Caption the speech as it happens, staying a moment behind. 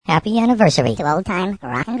Happy anniversary to old time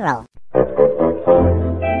rock and roll.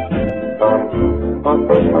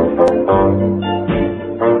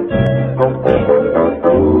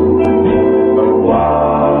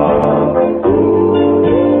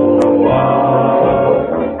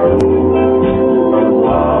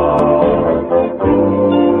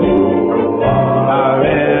 Our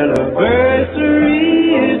anniversary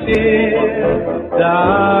is here,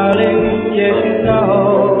 darling, yes you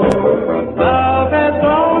know. Love has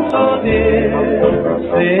grown so dear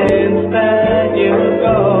since that year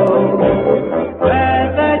ago. Glad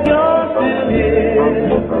that you're still here,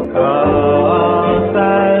 'cause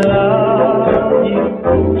I love you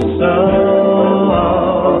so.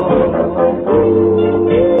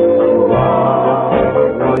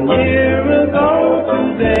 One year ago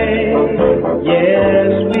today, yes,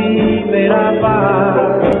 we made our vow.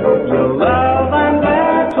 Your love, I'm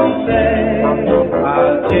glad to say,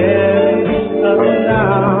 I'll cherish up and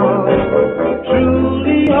down.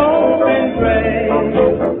 Truly hope and pray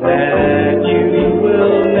that you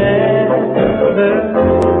will never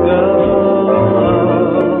go.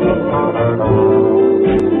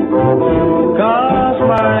 'Cause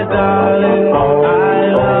my darling, I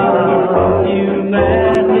love you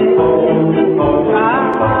madly.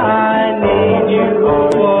 I need you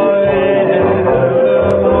forevermore.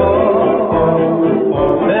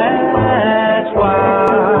 That's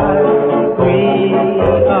why we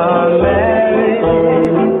are married.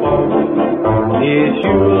 It's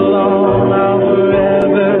you alone I'll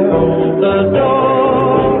forever adore.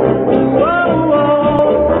 Whoa,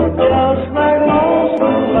 just like most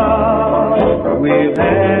of love, we've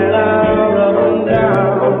had our up and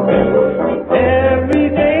down.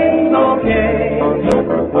 Everything's okay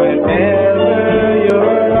whenever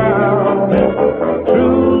you're around.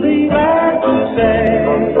 Truly glad to say,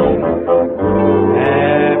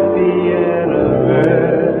 happy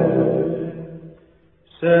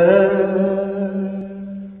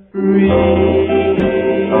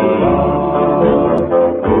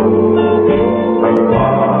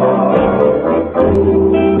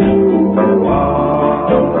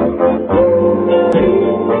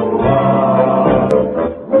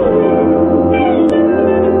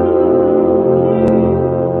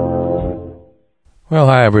Well,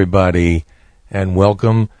 hi, everybody, and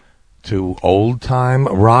welcome to Old Time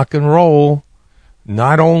Rock and Roll.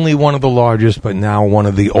 Not only one of the largest, but now one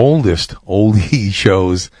of the oldest oldie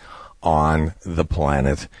shows on the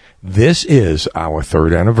planet. This is our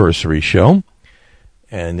third anniversary show,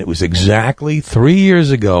 and it was exactly 3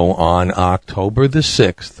 years ago on October the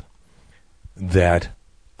 6th that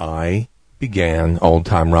I began Old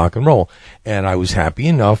Time Rock and Roll, and I was happy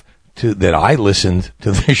enough that I listened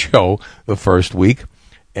to the show the first week,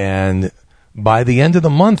 and by the end of the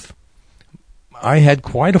month, I had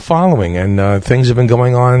quite a following, and things have been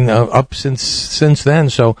going on up since then.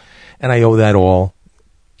 So, and I owe that all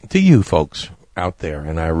to you folks out there,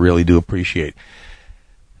 and I really do appreciate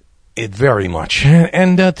it very much.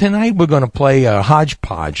 And tonight we're going to play a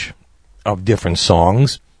hodgepodge of different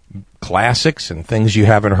songs, classics, and things you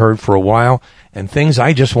haven't heard for a while, and things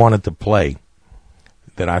I just wanted to play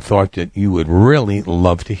that I thought that you would really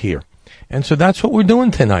love to hear. And so that's what we're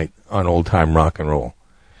doing tonight on Old Time Rock and Roll.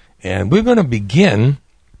 And we're going to begin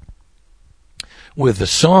with a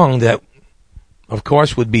song that, of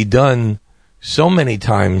course, would be done so many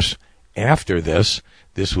times after this.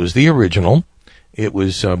 This was the original. It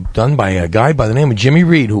was done by a guy by the name of Jimmy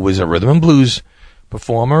Reed, who was a rhythm and blues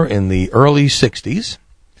performer in the early 60s.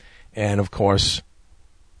 And, of course,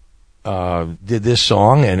 did this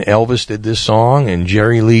song, and Elvis did this song, and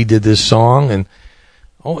Jerry Lee did this song, and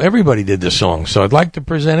everybody did this song. So I'd like to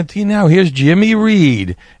present it to you now. Here's Jimmy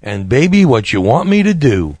Reed and Baby, What You Want Me to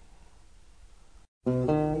Do. You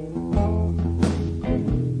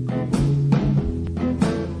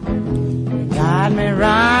got me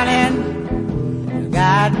running, you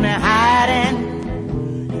got me hiding,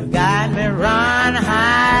 you got me run,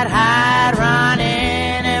 hide, run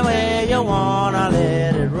anywhere you wanna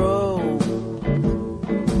let it roll.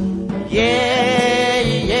 Yeah,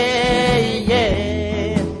 yeah, yeah.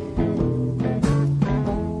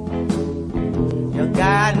 You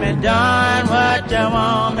got me doing what you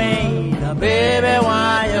want me to, baby,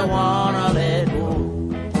 why you wanna let go?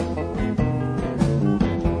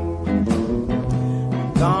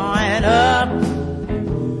 Going up,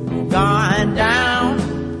 going down,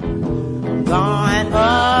 going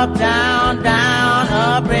up, down, down,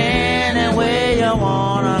 up anywhere you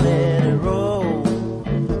wanna let it roll.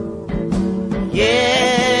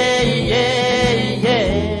 Yeah, yeah,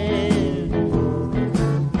 yeah.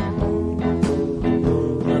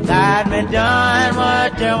 You got me doing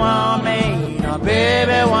what you want me, now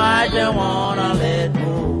baby, why you wanna let go.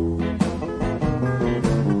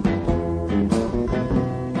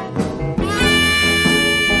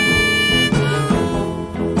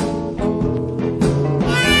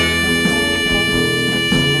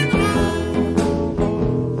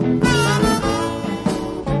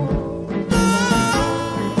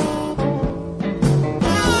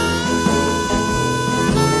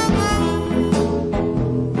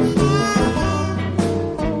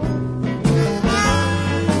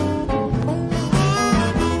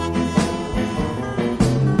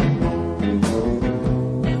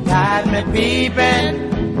 Got me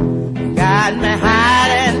peeping, got me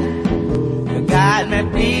hiding, you got me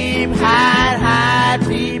peep, hide,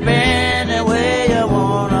 peep any way you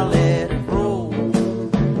wanna let it go.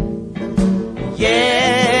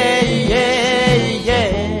 Yeah, yeah,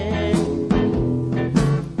 yeah.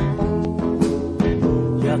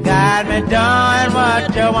 You got me doing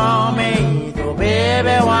what you want me to,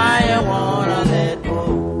 baby, why you wanna let go?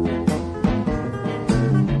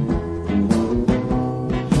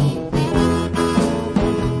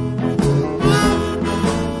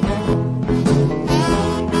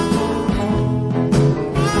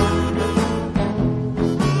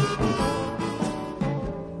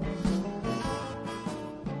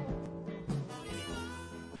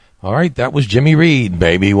 All right, that was Jimmy Reed,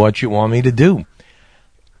 baby, what you want me to do.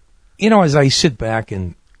 You know, as I sit back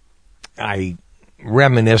and I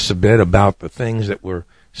reminisce a bit about the things that were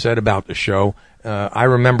said about the show, I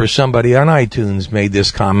remember somebody on iTunes made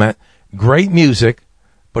this comment: great music,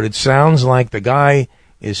 but it sounds like the guy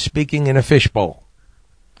is speaking in a fishbowl.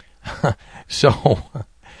 So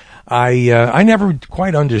I never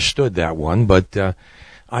quite understood that one, but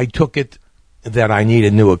I took it that I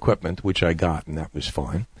needed new equipment, which I got, and that was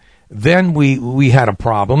fine. Then we had a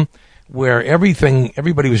problem where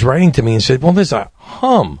everybody was writing to me and said, well, there's a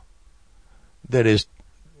hum that is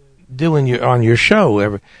doing on your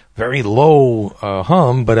show, very low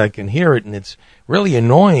hum, but I can hear it, and it's really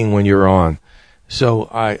annoying when you're on. So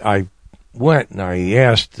I went and I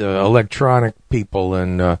asked electronic people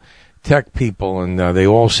and tech people, and they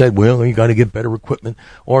all said, well, you got to get better equipment,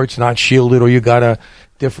 or it's not shielded, or you got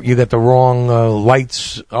the wrong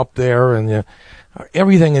lights up there, and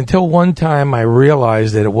everything, until one time I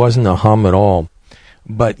realized that it wasn't a hum at all.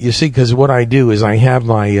 But you see, because what I do is I have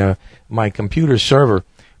my computer server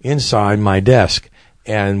inside my desk,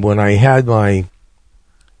 and when I had my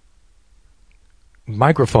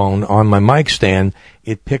microphone on my mic stand,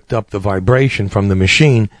 it picked up the vibration from the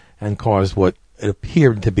machine and caused what it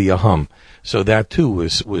appeared to be a hum. So that too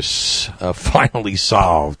was finally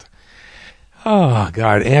solved. Oh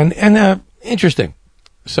God, and interesting.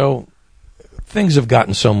 So things have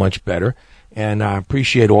gotten so much better, and I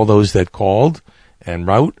appreciate all those that called and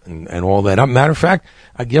wrote and all that. Matter of fact,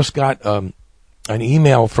 I just got an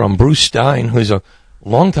email from Bruce Stein, who's a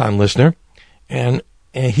longtime listener, and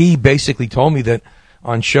he basically told me that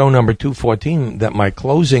on show number 214 that my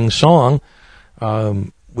closing song,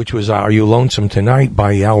 which was Are You Lonesome Tonight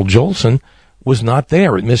by Al Jolson, was not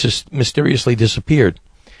there. It mysteriously disappeared.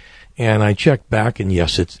 And I checked back, and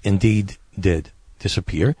yes, it indeed did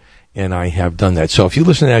disappear, and I have done that. So if you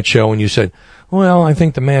listen to that show and you said, well, I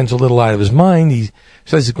think the man's a little out of his mind, he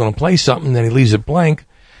says he's going to play something, then he leaves it blank,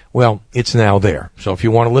 well, it's now there. So if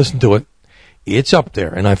you want to listen to it, it's up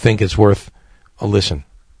there, and I think it's worth a listen.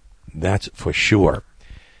 That's for sure.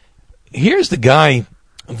 Here's the guy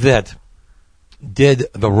that did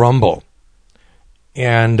the Rumble,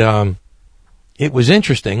 and it was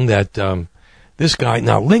interesting that this guy,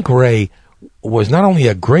 now Link Ray was not only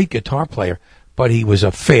a great guitar player, but he was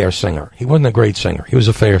a fair singer. He wasn't a great singer. He was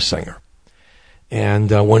a fair singer. And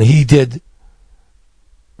when he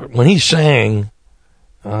sang,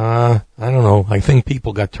 I don't know, I think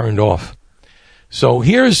people got turned off. So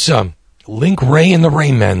here's Link Ray and the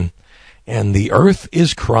Raymen, and The Earth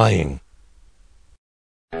is Crying.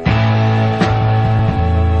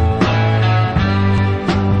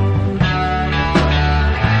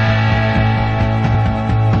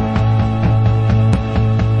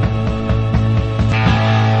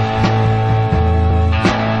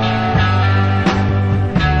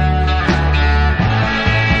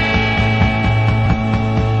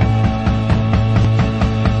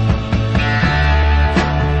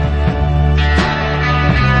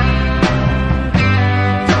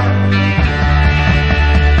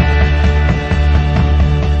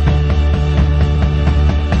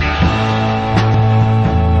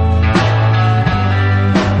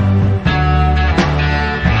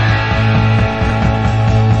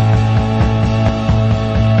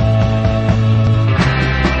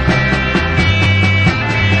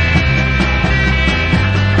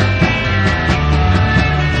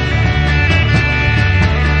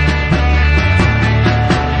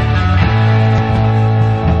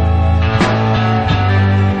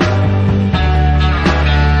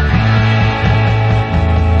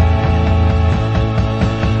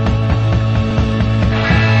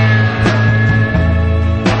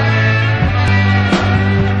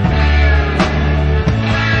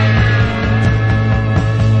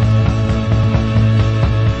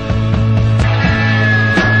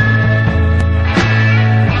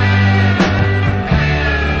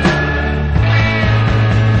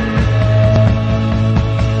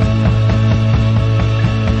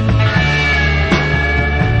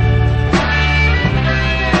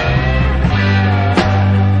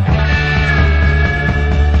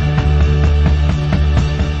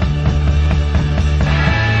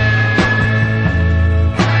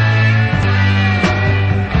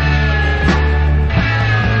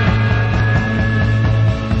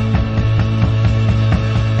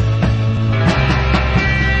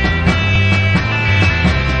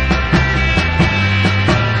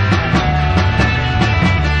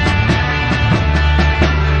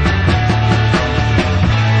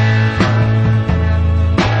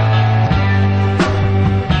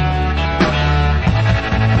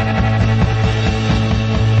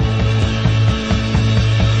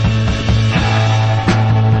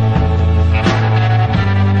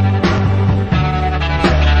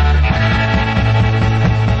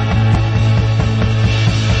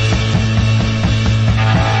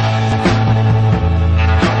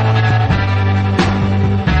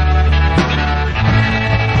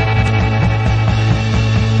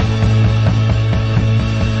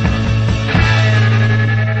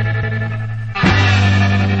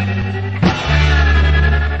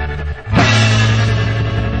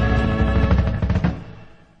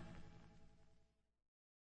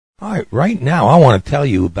 right now I want to tell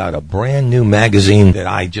you about a brand new magazine that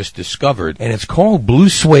I just discovered, and it's called Blue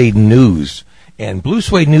Suede News. And Blue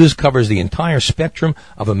Suede News covers the entire spectrum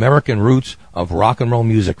of American roots of rock and roll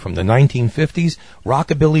music from the 1950s,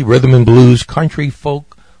 rockabilly, rhythm and blues, country,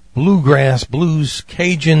 folk, bluegrass, blues,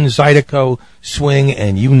 Cajun, Zydeco, swing,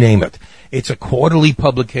 and you name it. It's a quarterly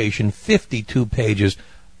publication, 52 pages,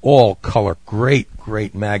 all color. Great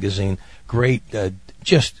magazine. Great,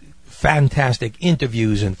 just fantastic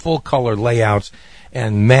interviews and full color layouts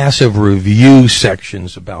and massive review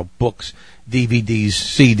sections about books, DVDs,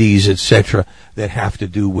 CDs, etc. that have to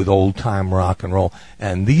do with old-time rock and roll.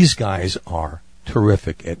 And these guys are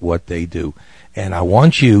terrific at what they do. And I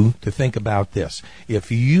want you to think about this. If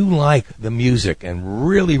you like the music and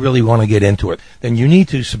really want to get into it, then you need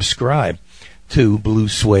to subscribe to Blue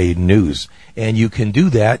Suede News. And you can do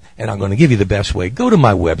that, and I'm going to give you the best way. Go to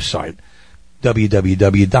my website,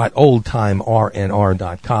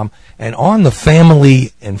 www.oldtimernr.com, and on the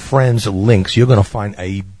family and friends links, you're going to find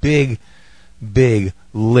a big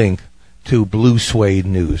link to Blue Suede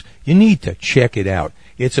News. You need to check it out.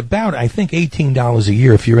 It's about, I think, $18 a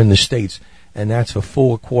year if you're in the States, and that's for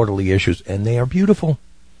 4 quarterly issues, and they are beautiful.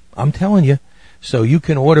 I'm telling you. So you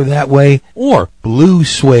can order that way, or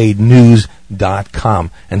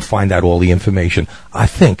bluesuedenews.com and find out all the information. I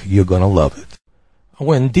think you're going to love it.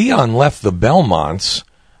 When Dion left the Belmonts,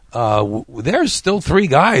 there's still 3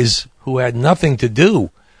 guys who had nothing to do.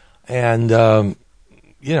 And,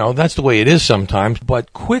 that's the way it is sometimes.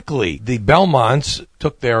 But quickly, the Belmonts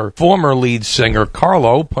took their former lead singer,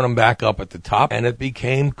 Carlo, put him back up at the top, and it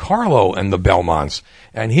became Carlo and the Belmonts.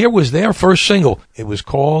 And here was their first single. It was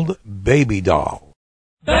called Baby Doll.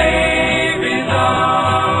 Baby doll.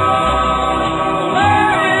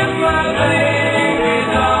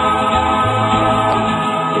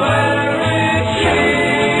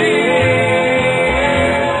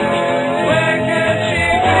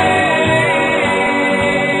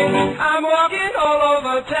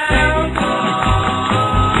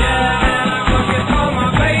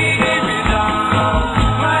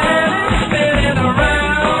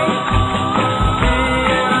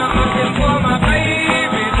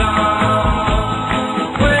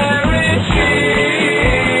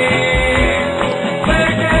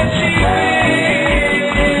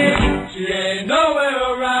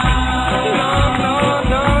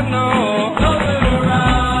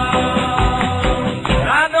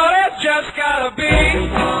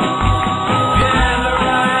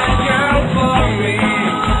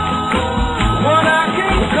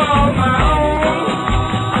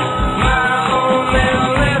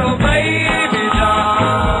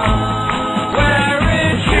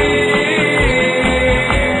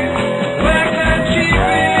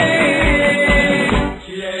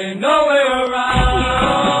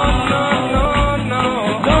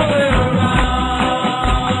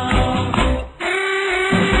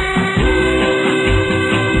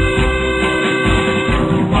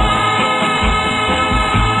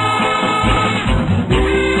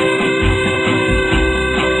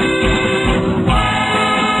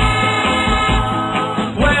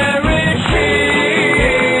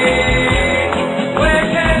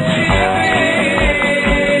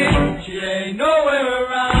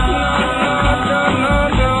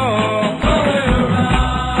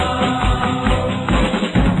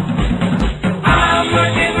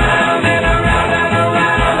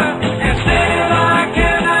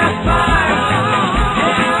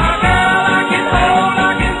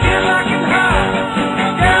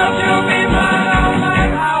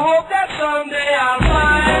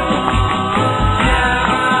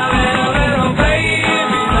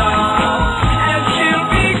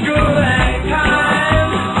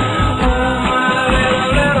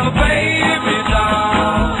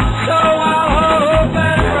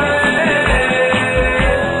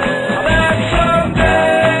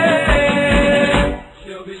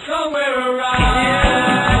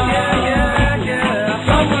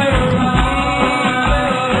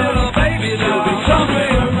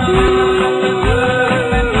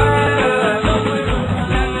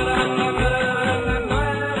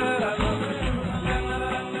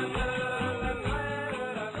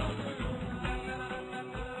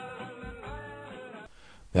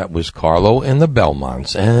 That was Carlo and the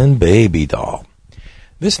Belmonts and Baby Doll.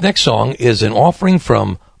 This next song is an offering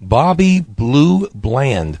from Bobby Blue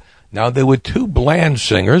Bland. Now, there were 2 Bland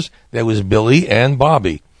singers. There was Billy and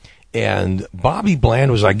Bobby. And Bobby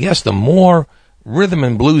Bland was, I guess, the more rhythm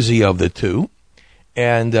and bluesy of the 2.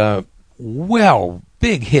 And,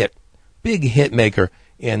 big hit maker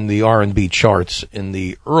in the R&B charts in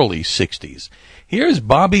the early 60s. Here's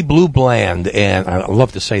Bobby Blue Bland, and I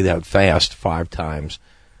love to say that fast 5 times.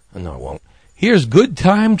 No, I won't. Here's Good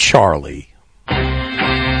Time Charlie.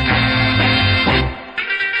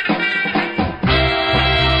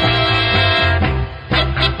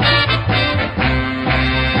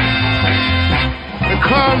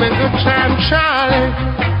 Call me Good Time Charlie,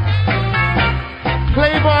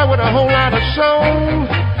 playboy with a whole lot of soul.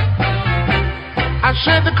 I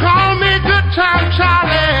said they call me Good Time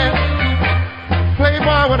Charlie,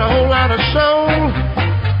 playboy with a whole lot of soul.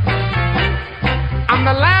 I'm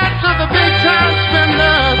the last of the big time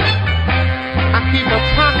spenders. I keep a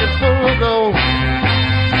pocket full of gold.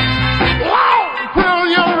 Whoa! Put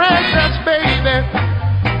on your red dress, baby.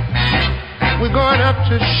 We're going up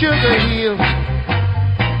to Sugar Hill.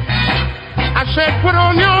 I said, put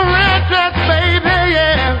on your red dress, baby,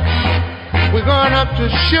 yeah. We're going up to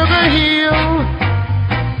Sugar Hill.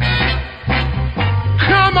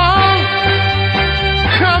 Come on,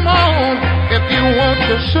 if you want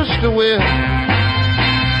your sister with.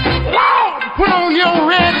 Lord, put on your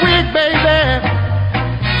red wig, baby.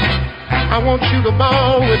 I want you to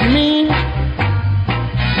ball with me.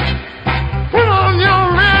 Put on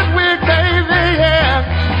your red wig, baby, yeah.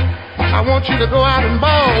 I want you to go out and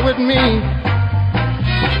ball with me.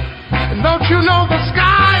 Don't you know the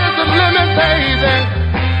sky is the limit, baby?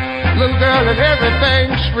 Little girl, and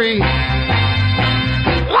everything's free.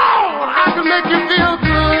 Lord, I can make you feel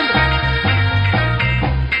good,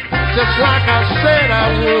 just like I said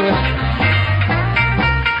I would.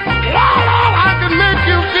 Lord, I can make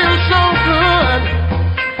you feel so good,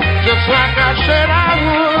 just like I said I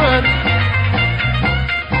would.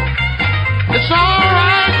 It's all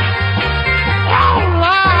right. Oh,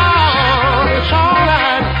 Lord, it's all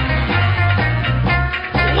right.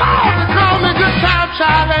 Lord, they call me Good Time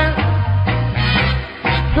Charlie,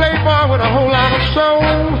 playboy with a whole lot of soul.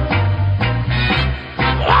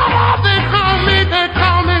 Lord, they call me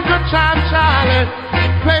Good Time Charlie,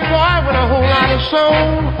 playboy with a whole lot of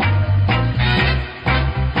soul.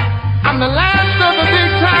 I'm the last of the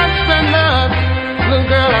big time spenders. Little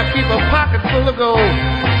girl, I keep a pocket full of gold.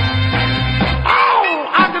 Oh,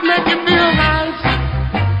 I can make you feel nice.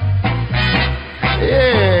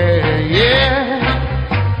 Yeah.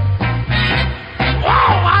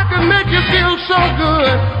 Make you feel so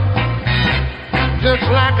good, just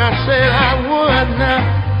like I said I would. Now,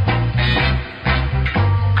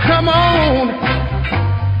 come on.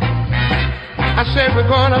 I said we're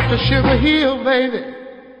going up to Sugar Hill, baby.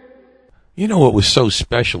 You know what was so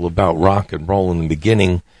special about rock and roll in the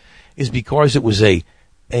beginning is because it was a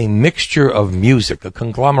mixture of music, a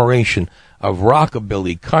conglomeration of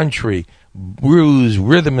rockabilly, country, blues,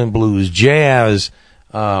 rhythm and blues, jazz,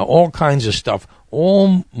 all kinds of stuff,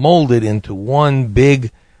 all molded into one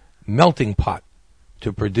big melting pot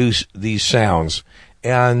to produce these sounds.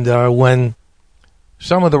 And when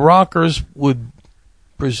some of the rockers would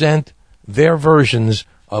present their versions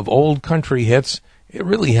of old country hits, it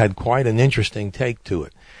really had quite an interesting take to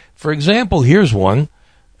it. For example, here's one.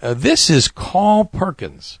 This is Carl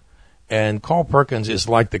Perkins. And Carl Perkins is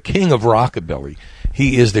like the king of rockabilly.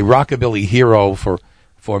 He is the rockabilly hero for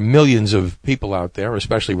millions of people out there,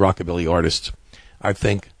 especially rockabilly artists. I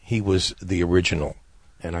think he was the original,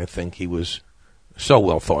 and I think he was so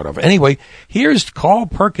well thought of. Anyway, here's Carl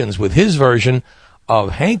Perkins with his version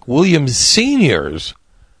of Hank Williams Sr.'s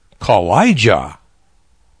Kalijah.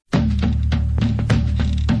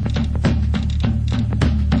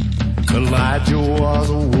 Kalijah was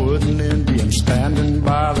a wooden Indian standing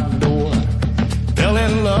by the door. Fell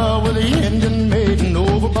in love with the Indian maiden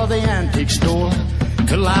over by the antique store.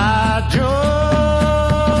 Kalijah,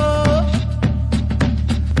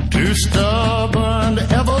 too stubborn to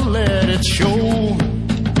ever let it show,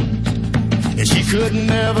 and she could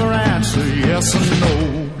never answer yes or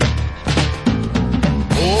no.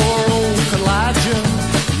 Poor old Kalijah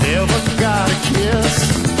never got a kiss.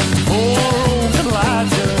 Poor old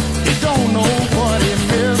Kalijah, he don't know what he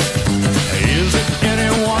missed. Is it any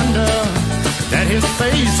wonder that his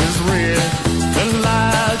face is red?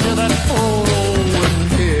 Kalijah, that poor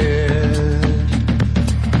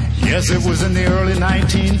yes, it was in the early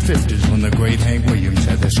 1950s when the great Hank Williams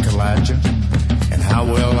had this Kalijah. And how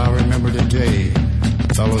well I remember today,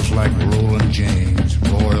 fellows like Roland James,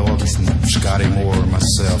 Roy Orbison, Scotty Moore, and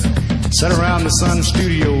myself sat around the Sun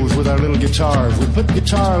Studios with our little guitars. We put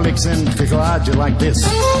guitar licks into Kalijah like this.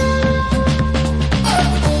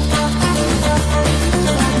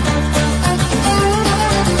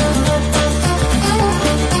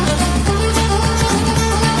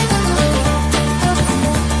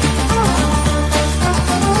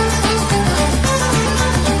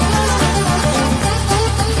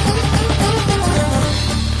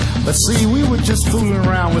 But see, we were just fooling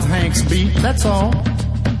around with Hank's beat, that's all.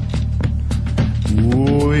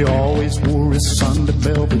 Oh, he always wore his Sunday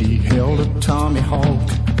belt, but he held a tomahawk.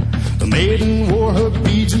 The maiden wore her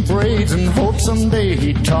beads and braids and hoped someday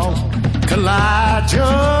he'd talk. Elijah,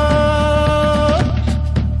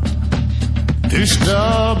 too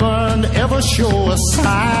stubborn to ever show a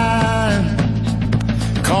sign,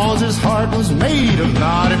 'cause his heart was made of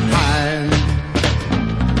knotted pine.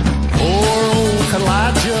 Poor old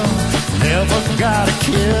Elijah never got a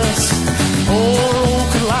kiss. Poor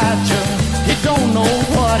old Elijah, he don't know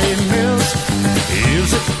what he missed.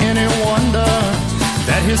 Is it any wonder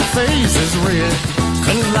that his face is red?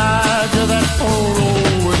 Elijah, that poor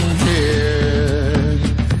old head.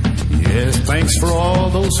 Yes, thanks for all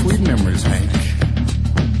those sweet memories, Hank.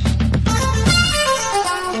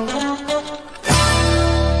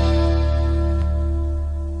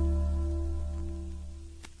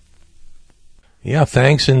 Yeah,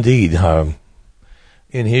 thanks indeed.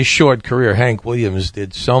 In his short career, Hank Williams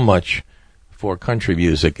did so much for country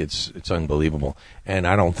music. It's unbelievable. And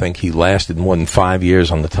I don't think he lasted more than 5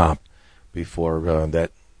 years on the top before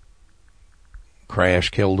that crash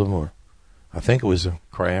killed him. Or I think it was a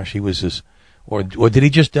crash. He was or did he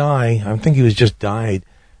just die? I think he was just died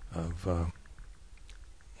of,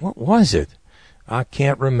 what was it? I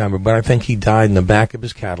can't remember, but I think he died in the back of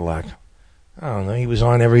his Cadillac. I don't know. He was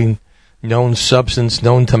on every known substance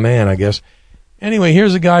known to man, I guess. Anyway,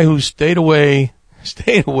 here's a guy who stayed away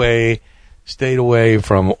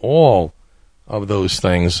from all of those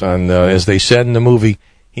things. And as they said in the movie,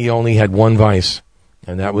 he only had one vice,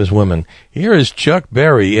 and that was women. Here is Chuck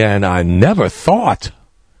Berry, and I Never Thought.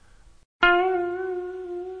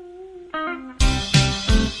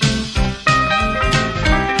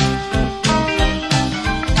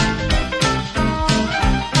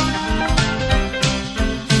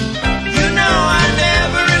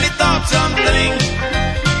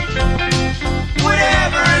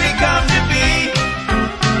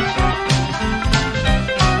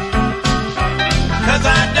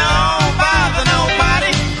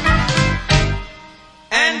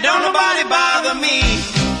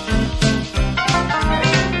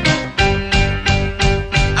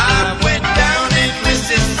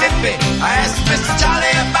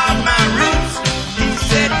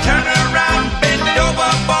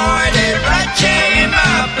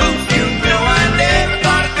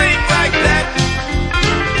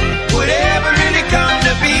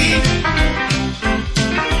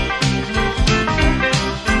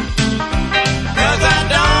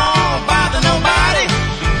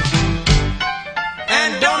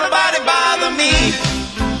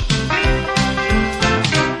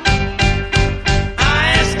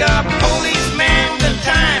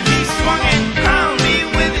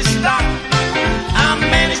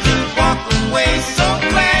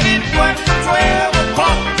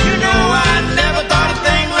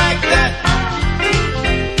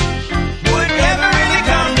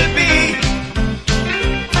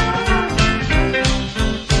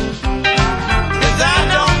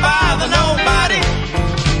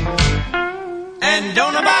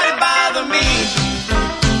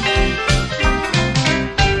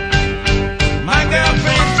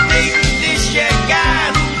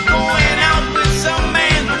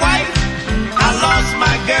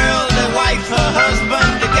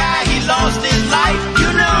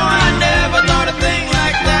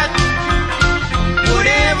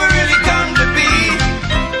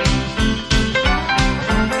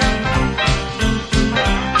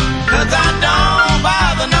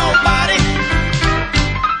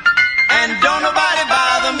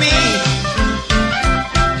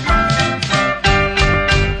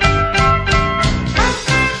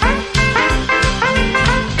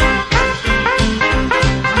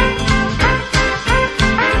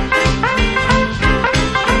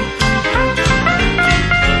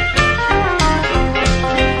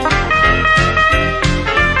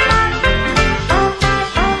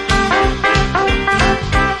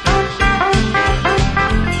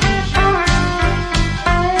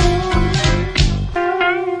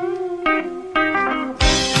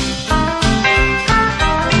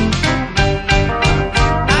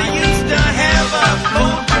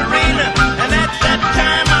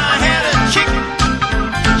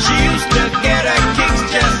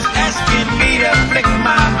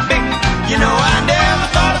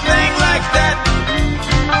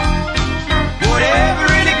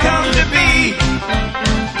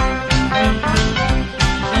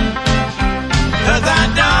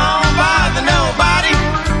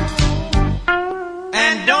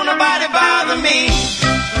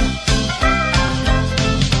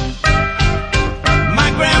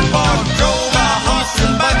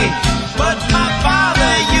 But my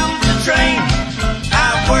father used the train. I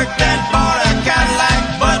worked and bought a Cadillac.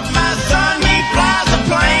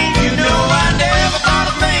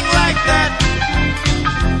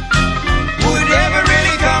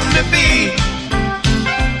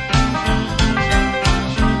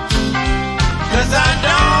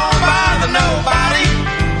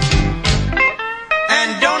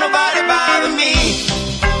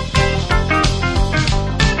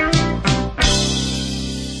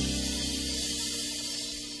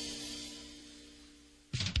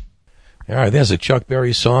 right, there's a Chuck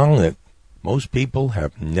Berry song that most people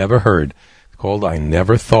have never heard. It's called I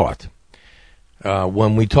Never Thought.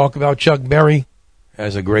 When we talk about Chuck Berry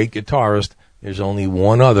as a great guitarist, there's only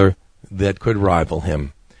one other that could rival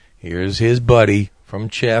him. Here's his buddy from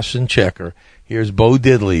Chess and Checker. Here's Bo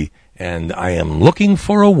Diddley, and I Am Looking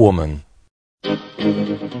for a Woman.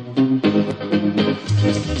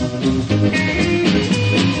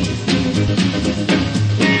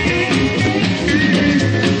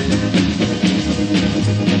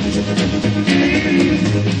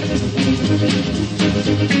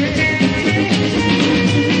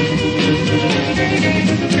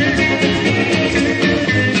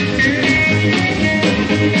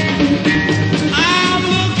 I'm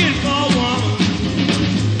looking for a woman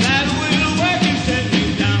that will work and set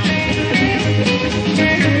me down.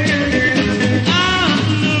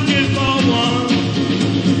 I'm looking for a woman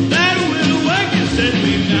that will work and set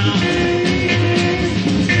me down.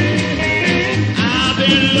 I've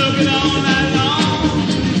been looking all night long.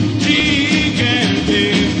 She can't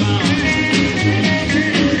be found.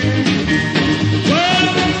 Well,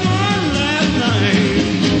 there was one last night,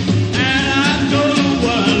 and I told her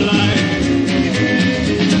what I like.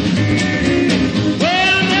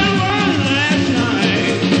 Well, there was last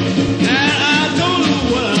night, and I told her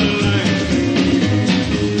what I like.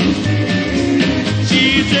 She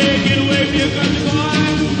said, get away from your country boy,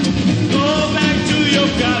 go back to your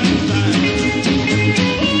cotton time.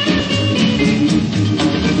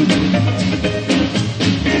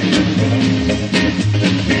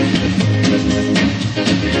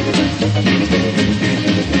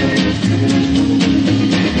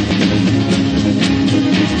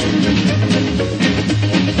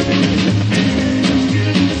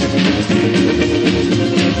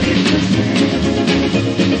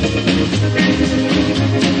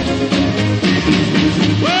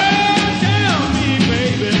 Well, tell me,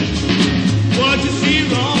 baby, what you see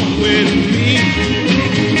wrong with me.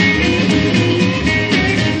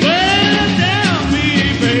 Well, tell me,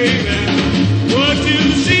 baby, what you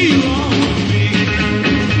see wrong with me.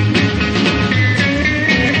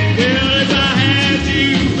 Well, if I had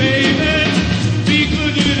you, baby, be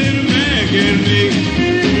good, you didn't make me.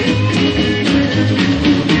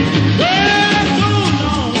 Well, so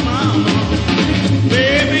long, mama,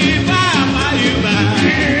 baby, bye you back.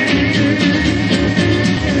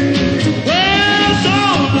 Well, so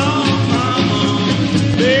long, mama,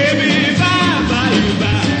 baby, bye you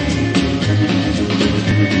back.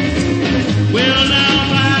 Well,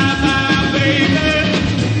 now bye, baby,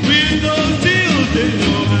 with those pills in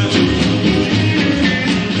your hand.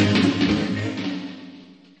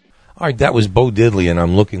 All right, that was Bo Diddley, and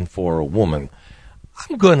I'm Looking for a Woman.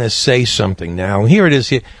 I'm going to say something now. Here it is.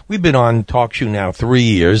 Here. We've been on Talk Show now 3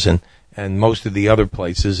 years, and most of the other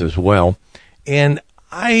places as well. And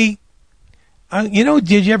I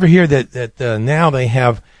did you ever hear that now they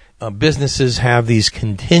have businesses have these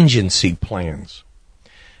contingency plans?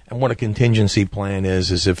 And what a contingency plan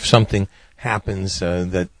is if something happens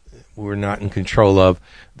that we're not in control of,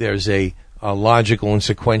 there's a logical and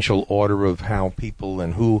sequential order of how people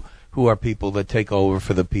and who are people that take over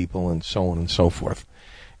for the people and so on and so forth.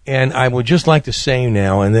 And I would just like to say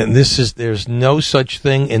now, and then there's no such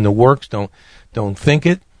thing in the works. Don't think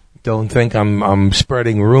it. Don't think I'm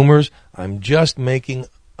spreading rumors. I'm just making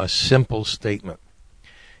a simple statement.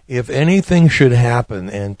 If anything should happen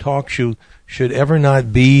and Talk Show should ever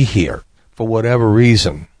not be here for whatever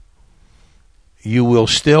reason, you will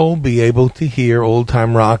still be able to hear Old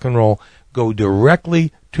Time Rock and Roll. Go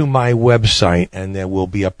directly to my website, and there will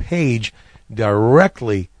be a page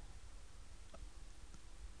directly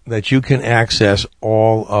that you can access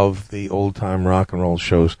all of the Old Time Rock and Roll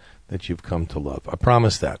shows that you've come to love. I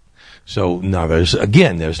promise that. So now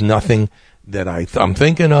there's nothing that I'm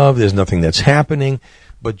thinking of. There's nothing that's happening.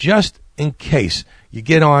 But just in case you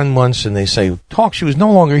get on once and they say, Talk Show is no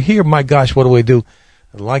longer here, my gosh, what do I do?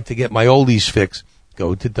 I'd like to get my oldies fix.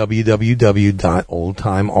 Go to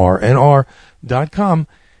www.oldtimernr.com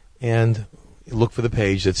and look for the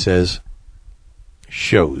page that says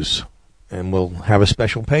shows. And we'll have a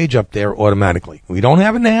special page up there automatically. We don't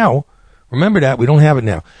have it now. Remember that. We don't have it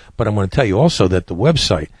now. But I'm going to tell you also that the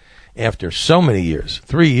website, after so many years,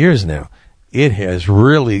 3 years now, it's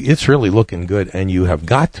really looking good, and you have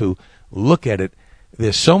got to look at it.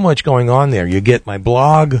 There's so much going on there. You get my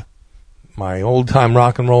blog, my Old Time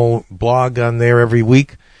Rock and Roll blog on there every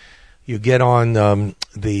week. You get on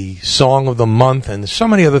the Song of the Month and so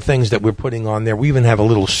many other things that we're putting on there. We even have a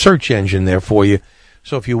little search engine there for you.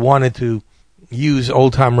 So if you wanted to use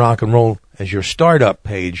Old Time Rock and Roll as your startup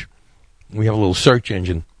page, we have a little search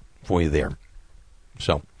engine for you there.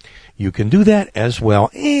 So you can do that as well.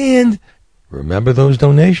 And Remember those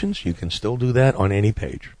donations? You can still do that on any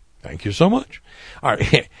page. Thank you so much. All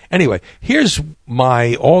right. Anyway, here's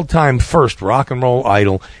my all-time first rock and roll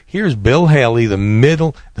idol. Here's Bill Haley, the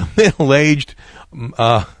middle-aged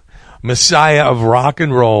messiah of rock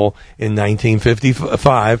and roll in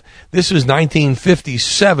 1955. This is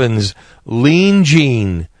 1957's Lean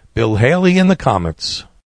Jean. Bill Haley and the Comets.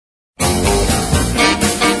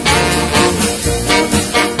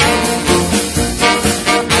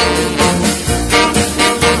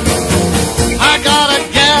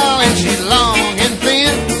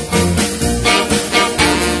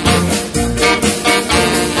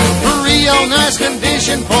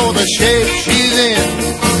 Condition for the shape she's in.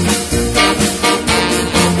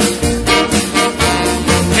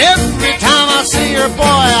 Every time I see her, boy,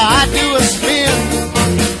 I do a spin.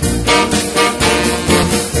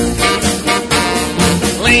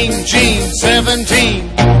 Lean Jean, 17.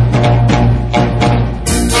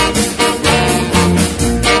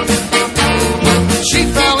 She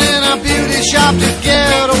fell in a beauty shop to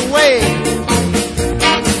get away.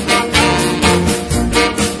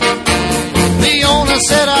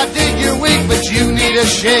 Said, I dig your wig, but you need a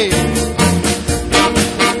shave.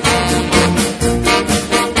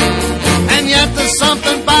 And yet there's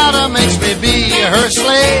something about her makes me be her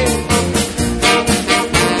slave.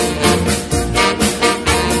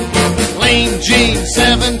 Lean Jean,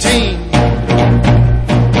 17.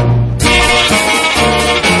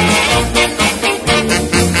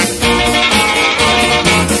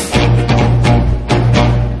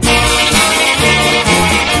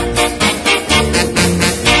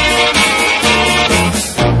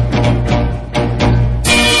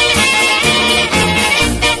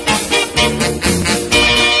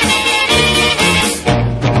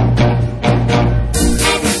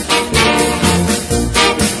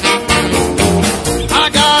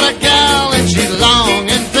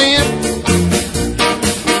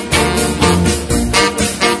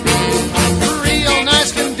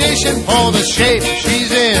 The shape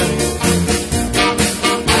she's in.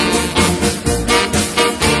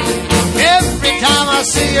 Every time I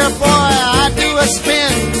see her, boy, I do a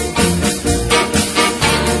spin.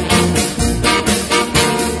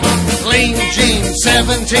 Lean Jean,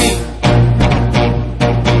 17.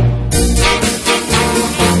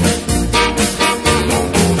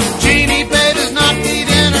 Jeannie baby's not neat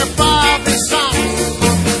in her Bobby socks.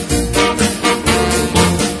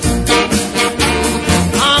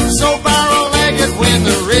 When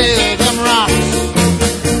the rhythm rocks,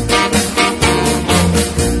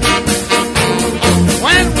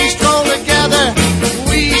 when we stroll together,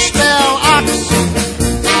 we spell ox.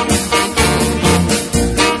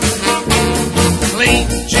 Lean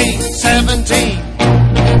Jean, 17.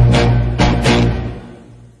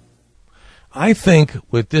 I think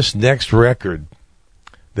with this next record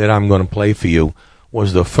that I'm going to play for you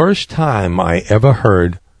was the first time I ever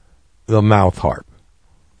heard the mouth harp.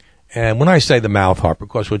 And when I say the mouth harp, of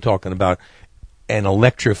course, we're talking about an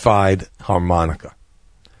electrified harmonica.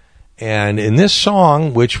 And in this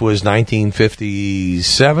song, which was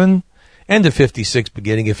 1957, end of 56,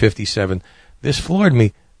 beginning of 57, this floored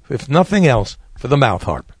me, if nothing else, for the mouth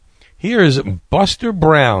harp. Here's Buster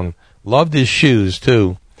Brown. Loved his shoes,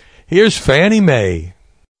 too. Here's Fannie Mae.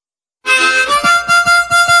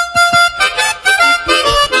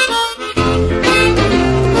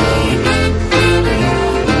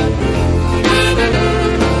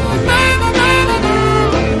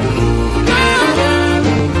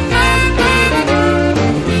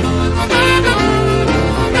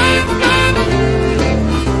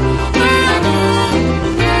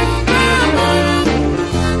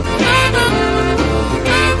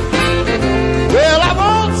 Well, I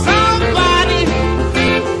want somebody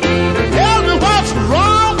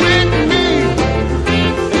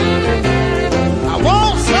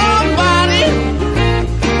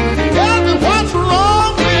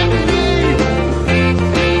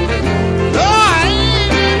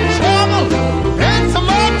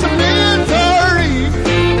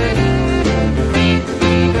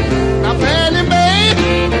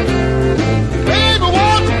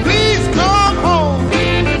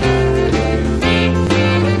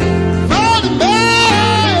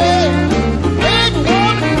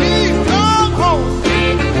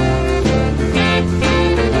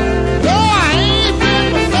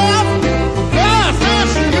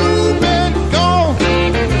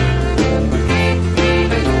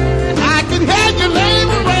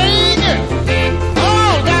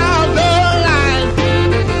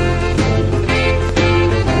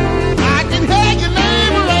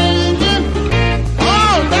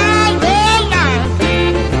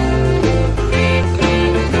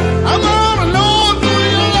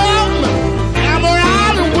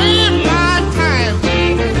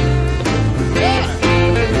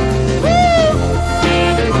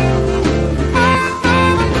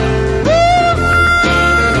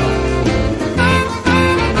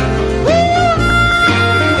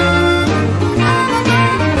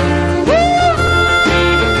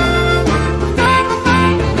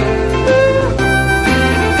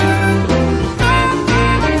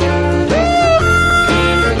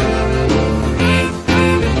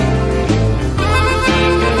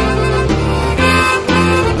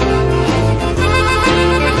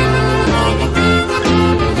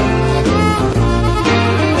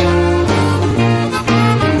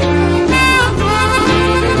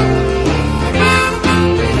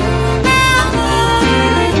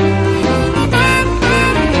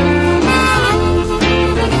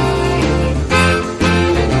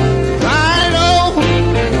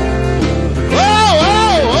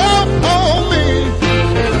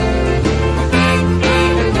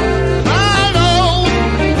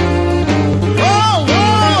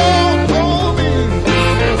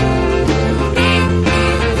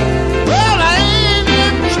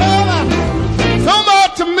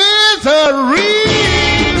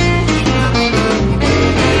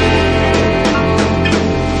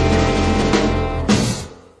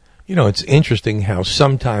You know, it's interesting how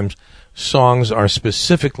sometimes songs are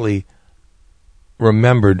specifically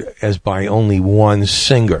remembered as by only one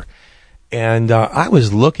singer. And I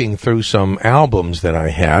was looking through some albums that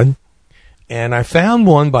I had, and I found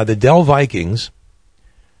one by the Del Vikings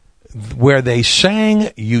where they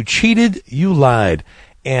sang "You Cheated, You Lied."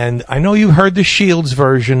 And I know you've heard the Shields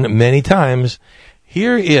version many times.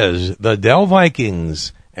 Here is the Del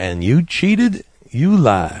Vikings and "You Cheated, You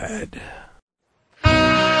Lied."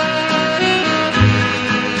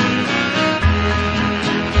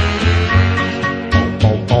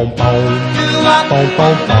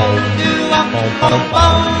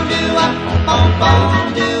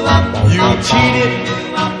 You cheated,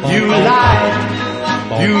 you lied,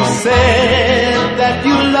 you said that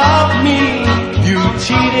you loved me. You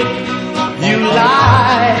cheated, you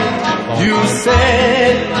lied, you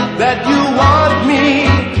said that you want me.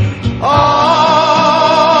 Oh,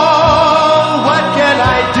 what can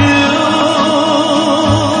I do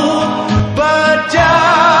but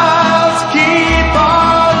just keep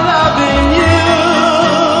on loving you?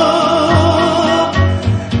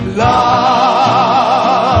 Love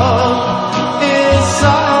is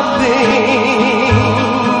something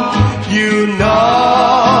you know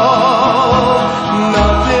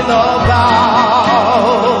nothing about.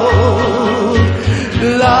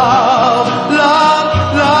 Love, love,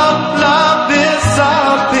 love, love is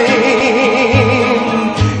something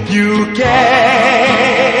you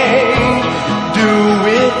can't do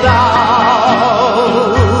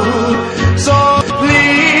without. So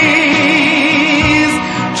please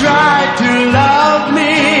try to love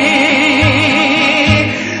me.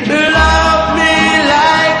 Love me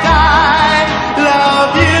like I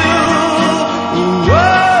love you.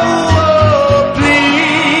 Whoa,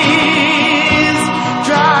 please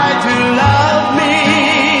try to love me.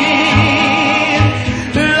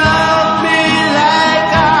 Love me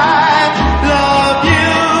like I love you.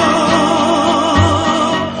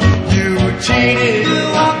 You cheated,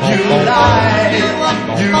 you lied,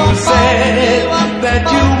 you said that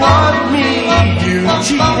you want me. You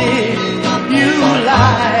cheated, you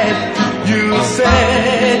lied, you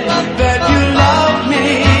said that you love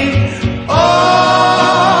me. Oh,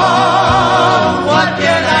 what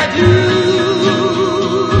can I do?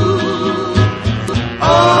 Oh,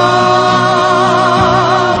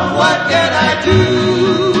 what can I do?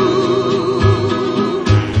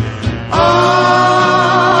 Oh,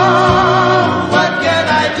 what can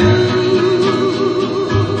I do?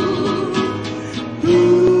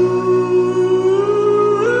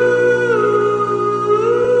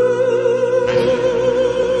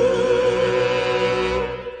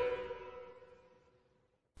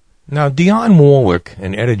 Now, Dionne Warwick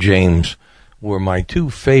and Etta James were my two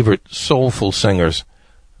favorite soulful singers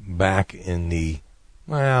back in the,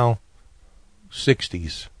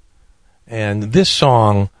 60s. And this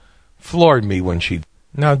song floored me when she...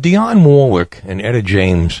 Now, Dionne Warwick and Etta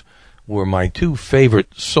James were my two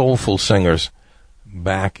favorite soulful singers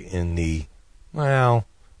back in the,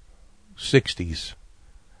 60s.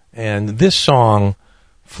 And this song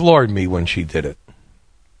floored me when she did it.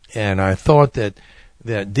 And I thought that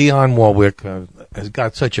Dionne Warwick has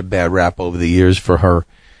got such a bad rap over the years for her,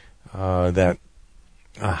 that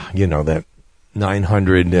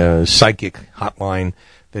 900 psychic hotline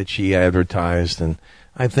that she advertised, and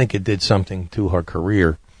I think it did something to her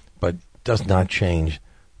career, but does not change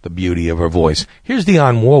the beauty of her voice. Here's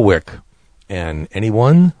Dionne Warwick, and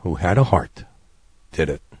Anyone Who Had a Heart did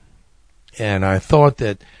it. And I thought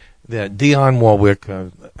that Dionne Warwick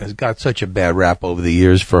has got such a bad rap over the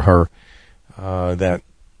years for her, that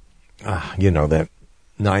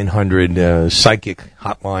 900 psychic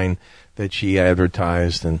hotline that she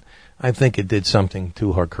advertised, and I think it did something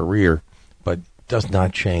to her career, but does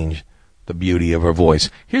not change the beauty of her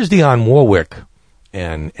voice. Here's Dionne Warwick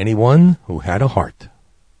and Anyone Who Had a Heart.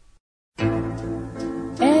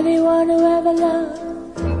 Anyone who ever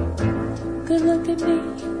loved could look at me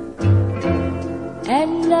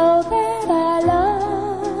and know that I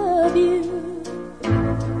love you.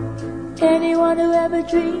 Anyone who ever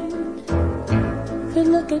dreamed could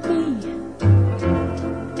look at me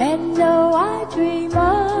and know I dream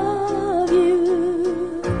of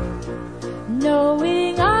you,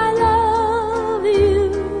 knowing I love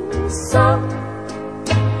you so.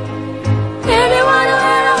 Anyone who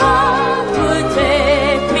had a heart would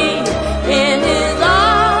take me in his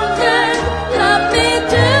arms and love me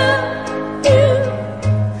too. You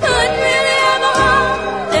couldn't really have a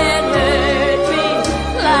heart and hurt me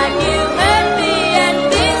like you hurt me and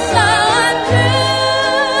be so untrue.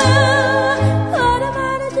 What am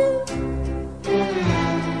I to do?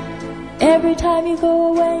 Every time you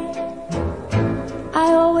go away,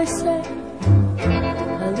 I always say,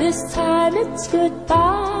 this time it's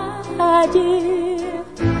goodbye, dear.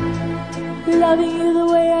 Loving you the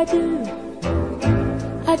way I do,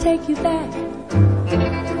 I take you back.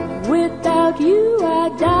 Without you I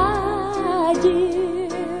die, dear.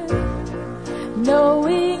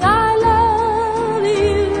 Knowing I love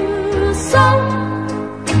you so.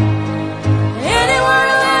 Anyone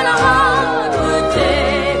who had a heart would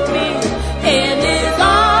take me in his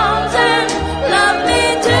arms and love me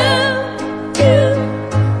too. You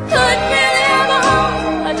couldn't really have a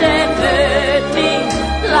heart and hurt me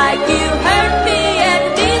like you hurt me and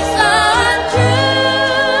be so untrue.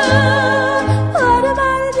 What am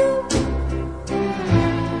I to do?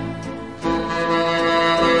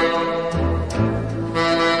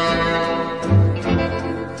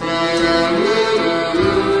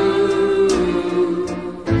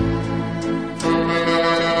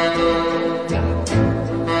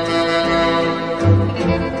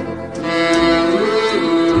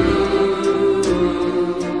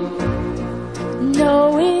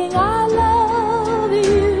 Knowing I love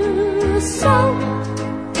you so.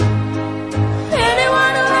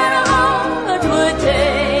 Anyone who had a heart would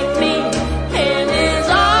take me in his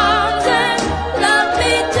arms and love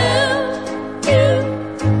me too. You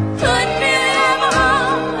couldn't really have a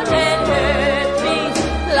heart and hurt me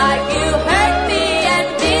like you hurt me and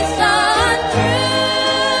be so untrue.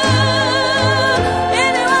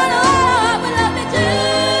 Anyone who had a heart would love me too.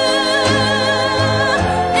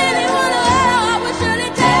 Anyone who had a heart would surely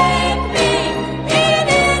take me in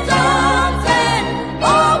his arms and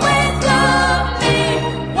always love me.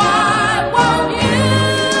 Why won't you?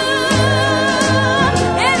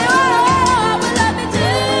 Anyone who had a heart would love me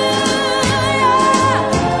too. Yeah.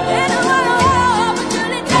 Anyone who had a heart would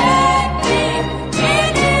surely take me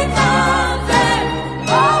in his arms and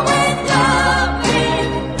always love me.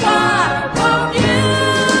 Why won't you?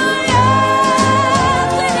 Yes.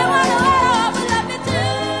 Anyone who had a heart would love me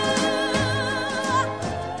too.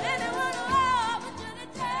 Anyone who had a heart would surely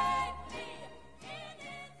take me in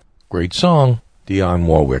his Great song, Dionne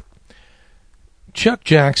Warwick. Chuck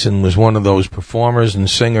Jackson was one of those performers and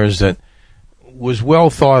singers that was well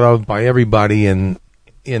thought of by everybody in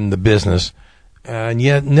the business, and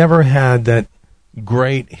yet never had that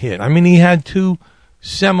great hit. I mean, he had two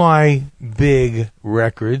semi-big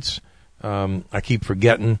records. I keep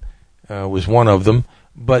forgetting was one of them,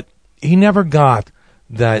 but he never got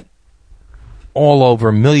that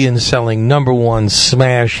all-over million-selling number one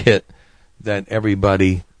smash hit that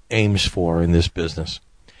everybody aims for in this business.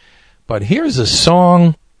 But here's a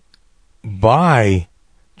song by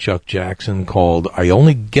Chuck Jackson called I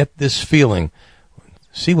Only Get This Feeling.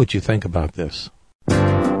 See what you think about this.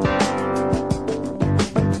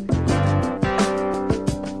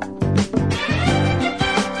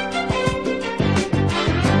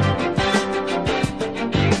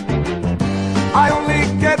 I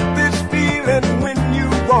only get this feeling when you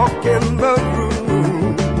walk in the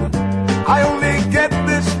room. I only get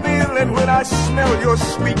this feeling when I smell your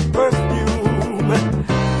sweet perfume.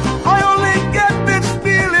 I only get this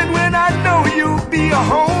feeling when I know you'll be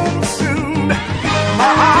home soon.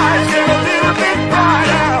 My eyes get a little bit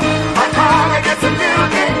brighter, my collar gets a little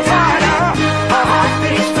bit tighter, my heart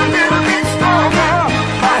beats a little bit stronger,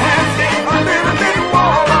 my hands get a little bit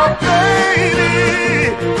warmer,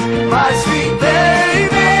 baby, my sweet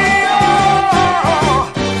baby. Oh,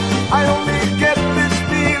 I only get this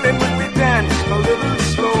feeling when we dance a little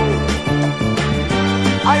slow.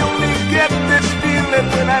 I only get this feeling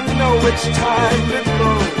when I know it's time to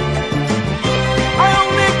go. I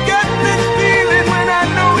only get this feeling when I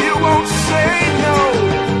know you won't say no.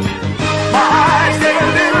 My eyes get a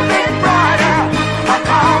little bit brighter, my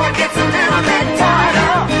collar gets a little bit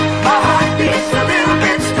tighter, my heart beats a little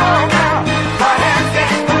bit stronger, my hands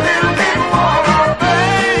get a little bit warmer,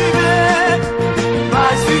 baby,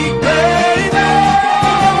 my sweet baby.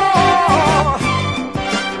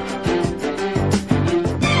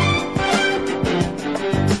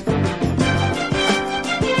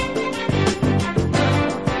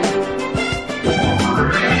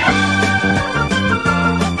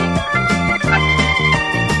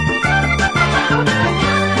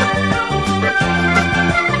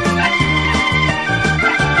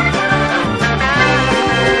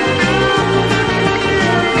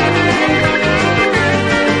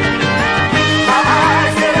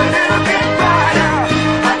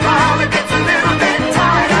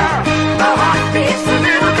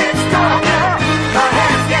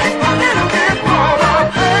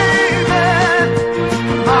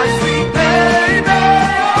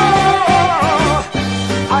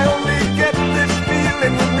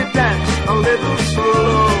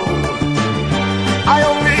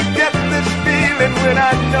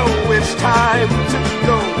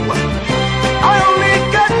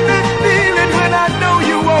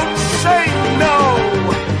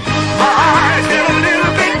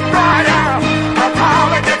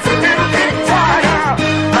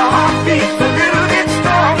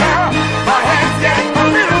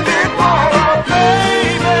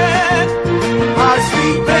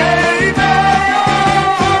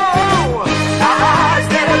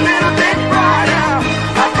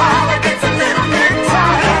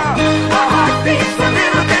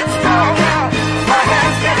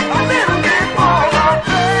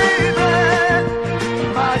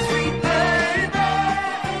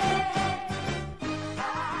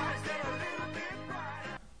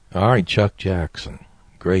 All right, Chuck Jackson.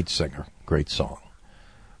 Great singer, great song.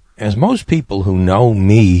 As most people who know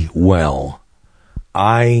me well,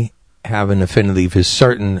 I have an affinity for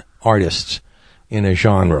certain artists in a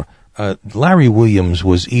genre. Larry Williams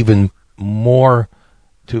was even more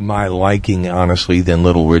to my liking, honestly, than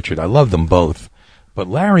Little Richard. I love them both. But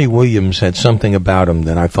Larry Williams had something about him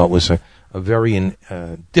that I thought was a very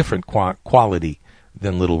different quality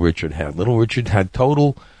than Little Richard had. Little Richard had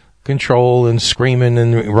total control and screaming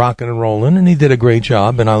and rocking and rolling, and he did a great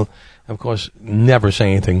job. And I'll, of course, never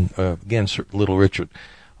say anything against Little Richard.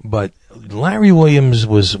 But Larry Williams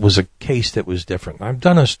was a case that was different. I've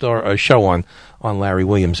done a show on Larry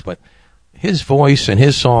Williams, but his voice and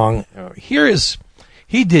his song,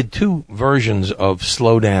 he did two versions of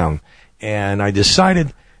Slow Down, and I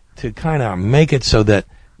decided to kind of make it so that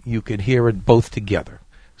you could hear it both together.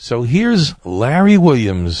 So here's Larry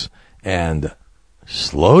Williams and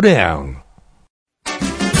Slow Down.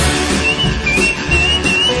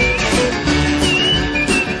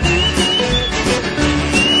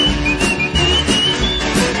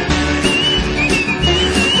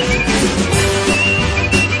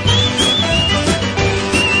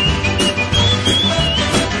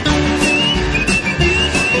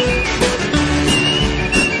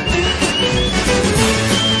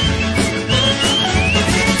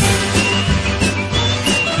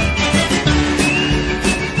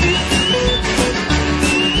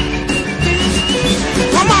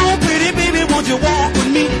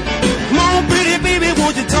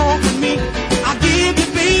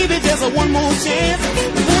 One more chance,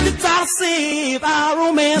 won't you try to save our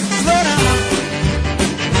romance? Slow down,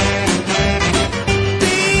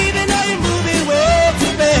 baby, now you're moving way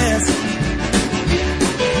too fast.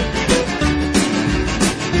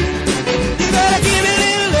 You gotta give me a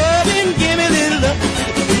little love and give me a little love.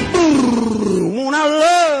 Ooh, won't I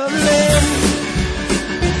love you?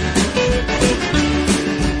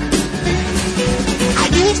 I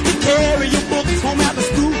used to carry your books home after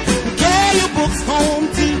school, and carry your books home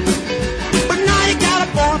too.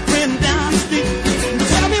 Boyfriend down the street,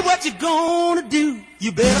 tell me what you gonna do.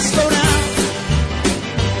 You better slow down.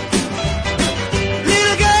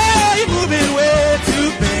 Little girl, you're moving way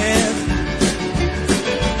too fast.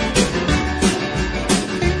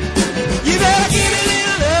 You better give me a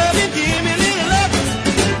little love and give me a little love.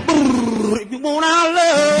 Brrr, if you want our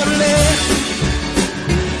love, love.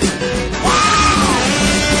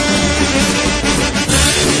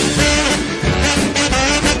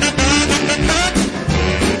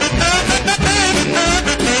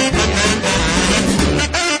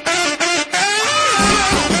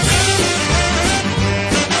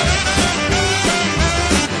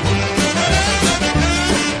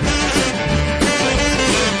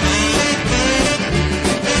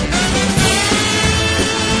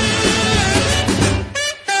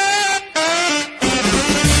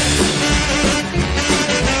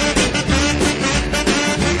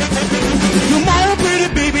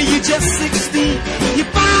 Just 16, you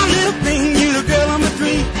fine little thing, you the girl of my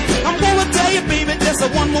dream. I'm gonna tell you, baby, just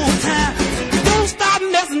one more time. Don't stop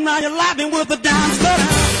messing around, you're laughing with the dime. Slow down,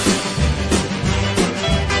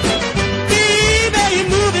 baby, you're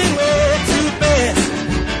moving way too fast.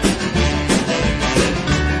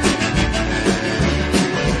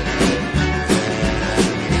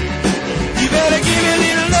 You better give me a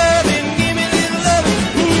little love and give me a little love.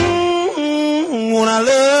 When I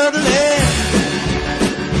love the last.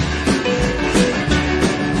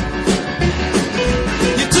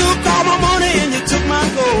 You took my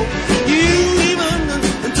gold. You even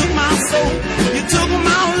took my soul.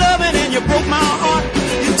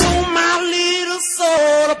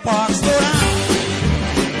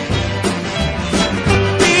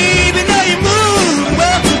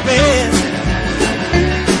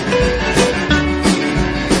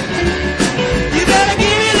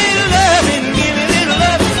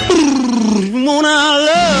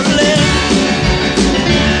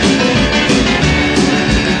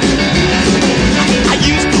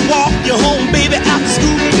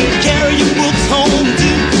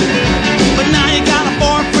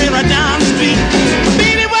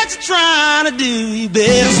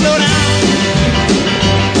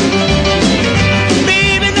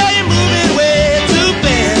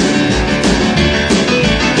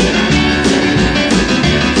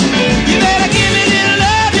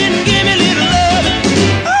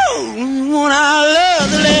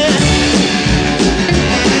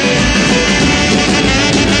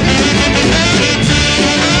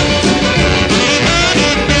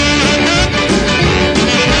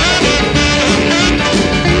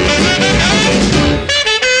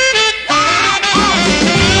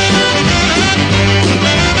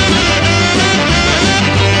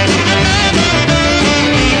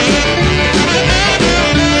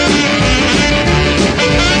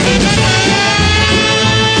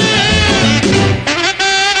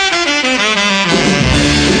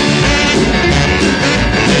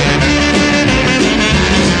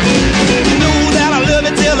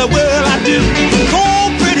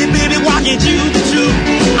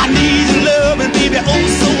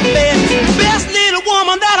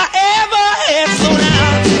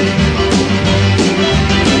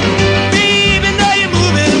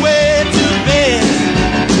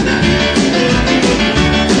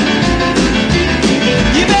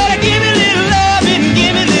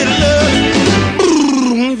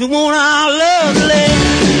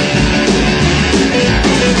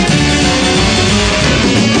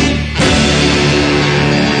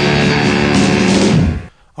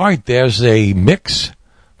 right, there's a mix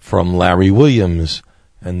from Larry Williams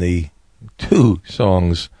and the two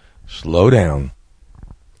songs, Slow Down,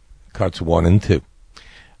 cuts 1 and 2.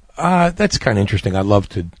 That's kind of interesting. I love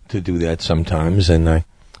to do that sometimes, and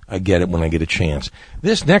I get it when I get a chance.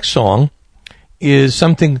 This next song is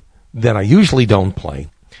something that I usually don't play.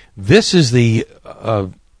 This is the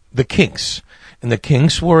Kinks. And the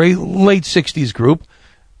Kinks were a late 60s group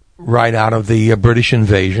right out of the British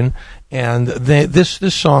invasion. And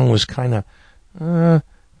this song was kind of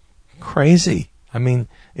crazy. I mean,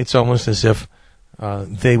 it's almost as if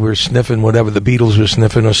they were sniffing whatever the Beatles were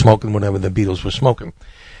sniffing or smoking whatever the Beatles were smoking.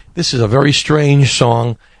 This is a very strange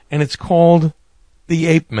song, and it's called The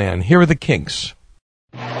Ape Man. Here are the Kinks.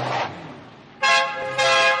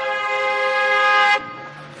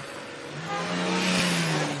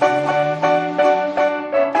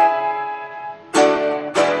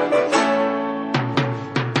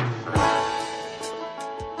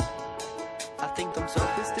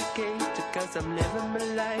 I'm living my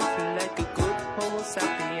life like a good homo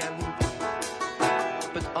sapien.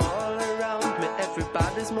 But all around me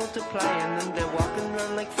everybody's multiplying, and they're walking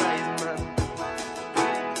around like flies, man.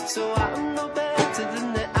 So I'm no better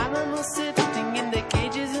than the animals sitting in their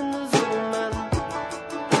cages in the zoo, man.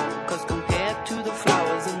 Cause compared to the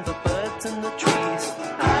flowers and the birds and the trees,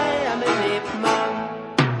 I am an ape man.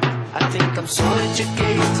 I think I'm so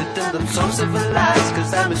educated and I'm so civilized,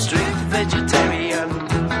 cause I'm a strict vegetarian.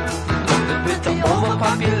 With the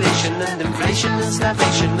overpopulation and inflation and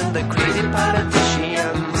starvation and the crazy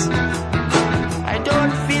politicians, I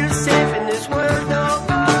don't feel safe in this world no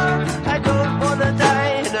more. I don't wanna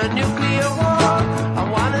die in a nuclear war. I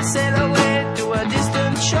wanna sail away to a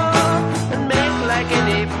distant shore and make like an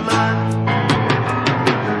ape man.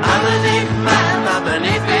 I'm an ape man, I'm an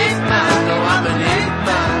ape man, no, I'm an ape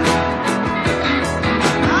man.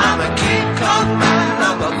 I'm a King Kong man,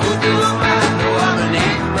 I'm a voodoo man, no, I'm an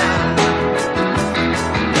ape man.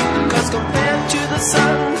 Compared to the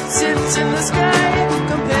sun that sits in the sky,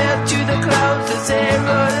 compared to the clouds that say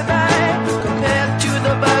roll by, compared to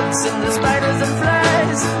the bugs and the spiders and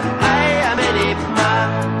flies, I am an ape man.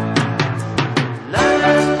 La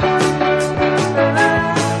la la la.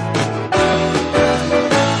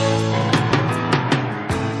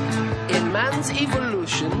 In man's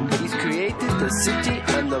evolution, he's created the city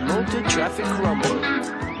and the motor traffic rumble.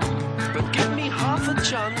 But give me half a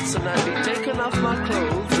chance and I'll be taking off my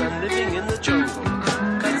clothes and living in the jungle.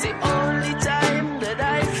 Cause the only time that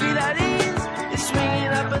I feel at ease is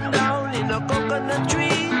swinging up and down in a coconut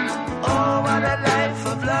tree. Oh, what a life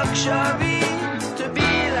of luxury, to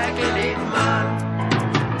be like an ape man.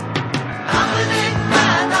 I'm an ape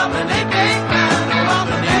man, I'm an ape man, no, I'm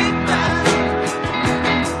an ape man.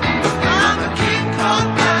 I'm a King Kong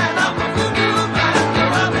man, I'm a voodoo man, no,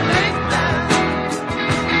 I'm an ape man.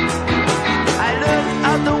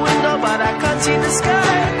 Out the window, but I can't see the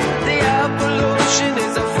sky. The air pollution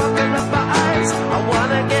is a fucking up my eyes. I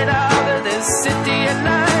wanna get out of this city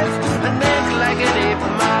alive and make like an ape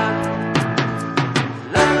man.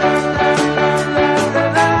 La la la la la la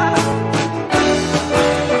la.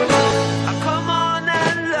 Come on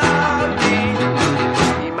and love me,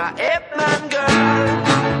 be my ape man girl,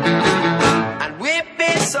 and we'll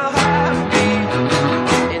be so happy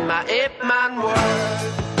in my ape man world.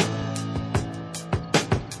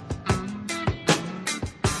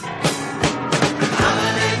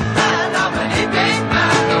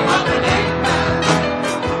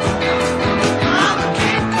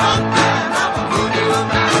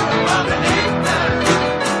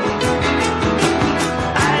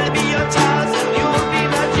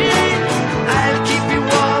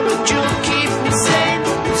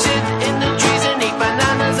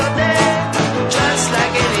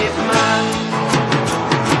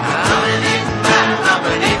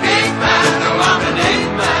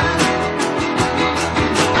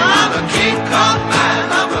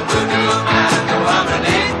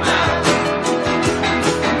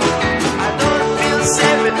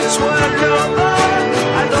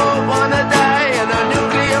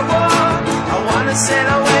 Sail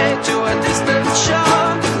away to a distant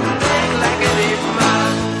shore, make like an ape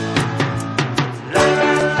man. La la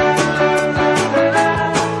la la la la.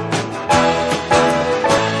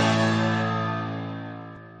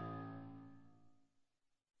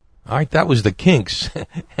 All right, that was the Kinks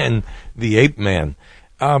and the Ape Man.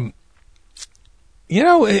 You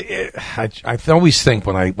know, I always think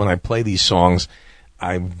when I play these songs,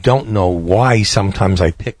 I don't know why sometimes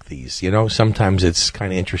I pick these. You know, sometimes it's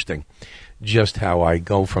kind of interesting just how I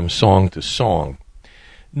go from song to song.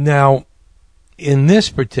 Now, in this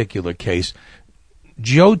particular case,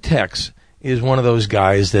 Joe Tex is one of those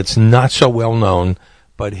guys that's not so well known,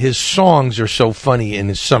 but his songs are so funny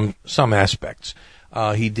in some aspects.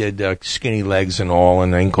 He did Skinny Legs and all,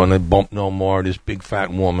 and Ain't Gonna Bump No More, This Big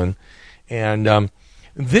Fat Woman. And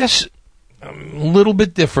this, a little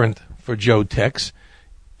bit different for Joe Tex.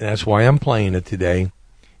 That's why I'm playing it today.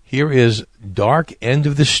 Here is Dark End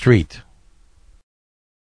of the Street.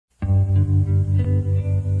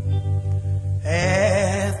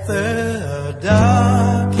 At the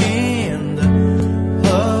dark end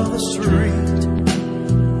of the street,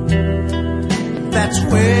 that's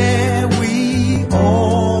where we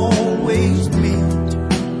always meet,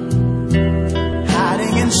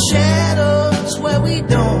 hiding in shadows where we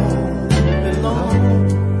don't belong,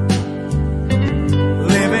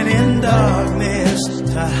 living in darkness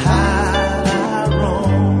to hide our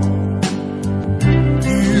wrong.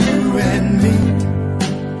 You and me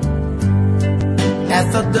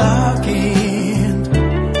at the dark end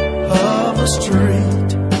of the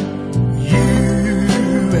street,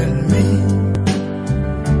 you and me.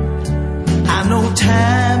 I know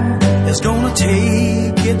time is gonna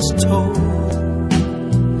take its toll.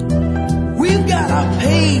 We've gotta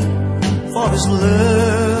pay for this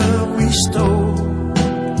love we stole.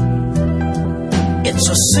 It's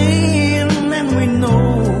a sin and we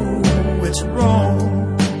know it's wrong,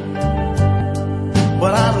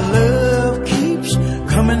 but our love keeps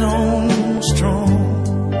coming on strong.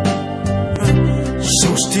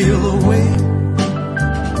 So steal away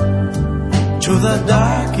to the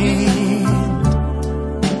dark end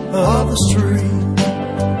of the street.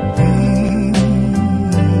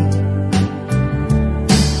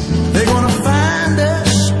 They're gonna find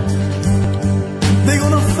us. They're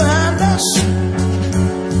gonna find us.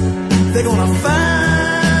 They're gonna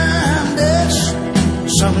find us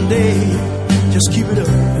someday. Just keep it up,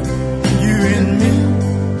 you and me,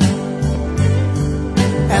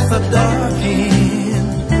 at the dark end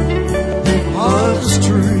of the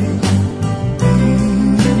street.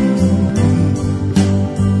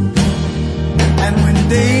 And when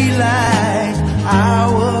daylight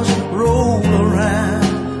hours roll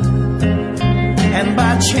around, and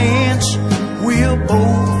by chance we're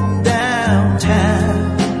both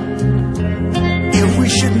downtown, if we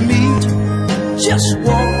should meet, just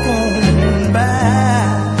walk on by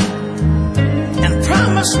and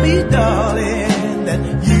promise me, darling, that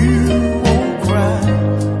you won't cry.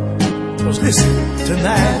 'Cause listen,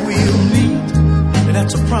 tonight we'll meet, and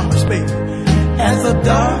that's a promise, baby, at the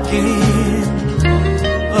dark end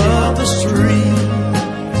of the street,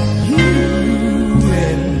 you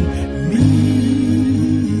and me.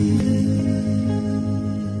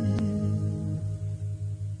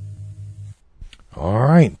 All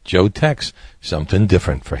right, Joe Tex, something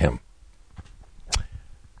different for him.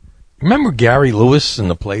 Remember Gary Lewis and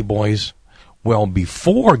the Playboys? Well,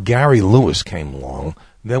 before Gary Lewis came along,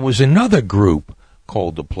 there was another group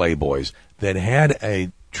called the Playboys that had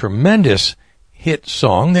a tremendous hit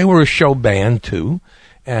song. They were a show band, too,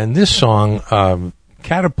 and this song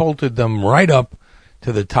catapulted them right up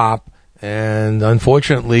to the top, and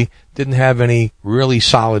unfortunately didn't have any really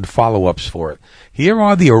solid follow-ups for it. Here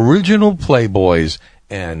are the original Playboys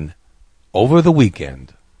and Over the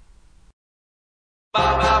Weekend.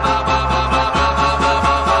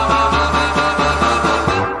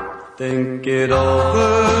 Think it over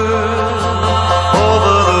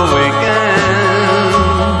the weekend.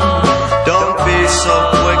 Don't be so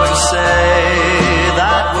quick to say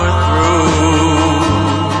that we're through.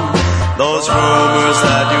 Those rumors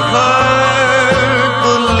that you heard,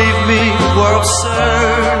 believe me, were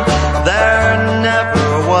absurd. There never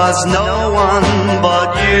was no one but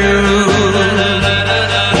you.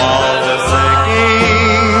 While we're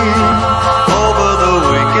thinking over the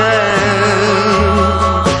weekend,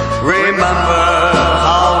 remember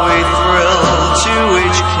how we thrilled to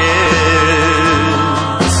each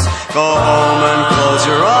kiss. Go home and close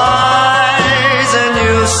your eyes and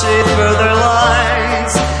you'll see through their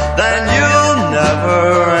lies. Then you'll never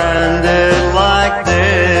end it like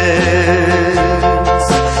this.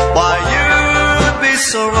 Why, you'd be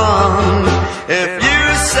so wrong if you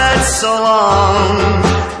said so long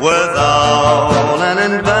without an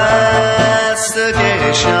investigation.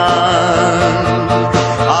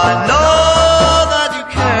 I know that you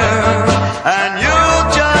care, and you'll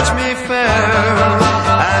judge me fair,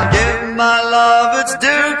 and give my love its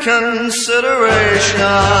due consideration.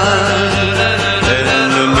 In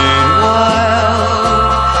the meanwhile,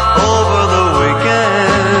 over the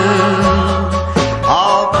weekend,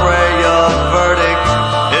 I'll pray your verdict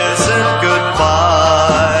isn't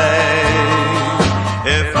goodbye.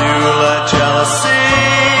 If you let jealousy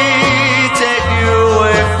take you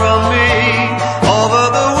away from me, over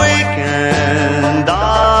the weekend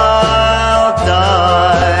I'll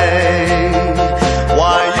die.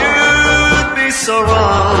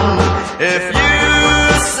 run if you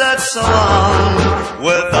said so long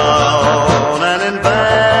without an investigation.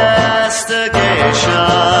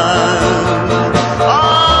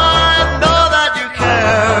 I know that you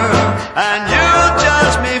care and you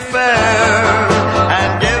judge me fair and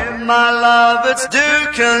give my love its due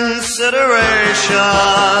consideration.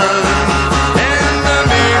 In the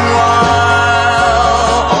meanwhile,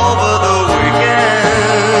 over the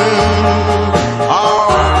weekend, I'll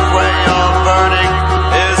pray your verdict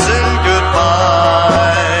isn't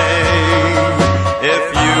goodbye. If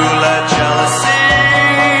you let jealousy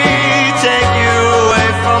take you away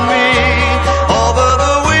from me over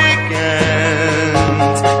the weekend,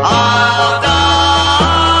 I'll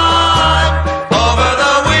die over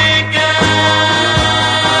the weekend.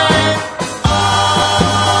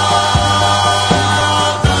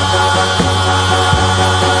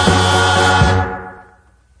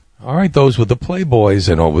 All right, those were the Playboys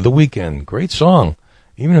and Over the Weekend. Great song,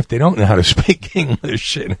 even if they don't know how to speak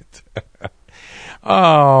English in it.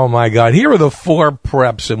 Oh, my God. Here are the Four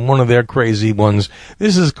Preps and one of their crazy ones.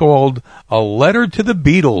 This is called A Letter to the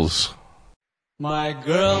Beatles. My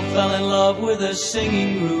girl fell in love with a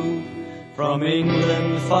singing group from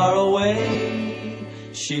England far away.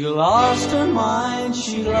 She lost her mind,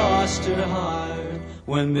 she lost her heart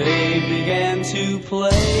when they began to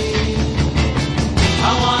play.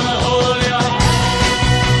 I wanna hold your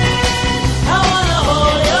hand, I wanna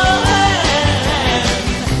hold your hand,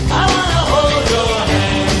 I wanna hold your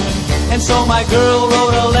hand. And so my girl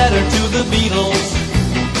wrote a letter to the Beatles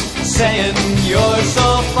saying, you're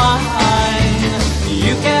so fine,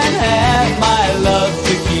 you can have my love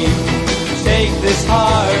to keep, take this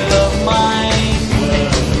heart of mine.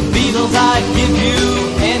 Beatles, I'd give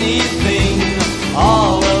you anything,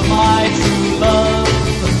 all of my true love.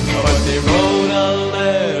 But they wrote a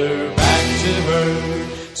letter back to her,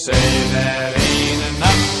 saying that ain't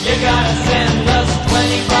enough. You gotta send us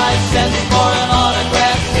 25 cents for an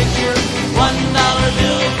autographed picture, $1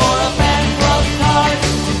 bill for a fan club card,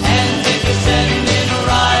 and if you send it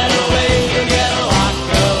right away, you'll get a lock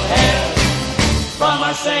of hair from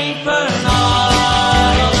our St. Bernard.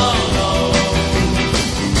 Oh, no, no.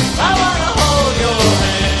 I wanna hold your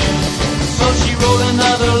hand. So she wrote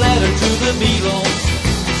another letter to the Beatles,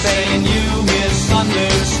 saying you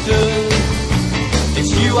misunderstood.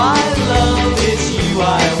 It's you I love, it's you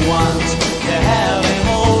I want to have and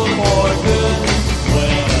hold for good.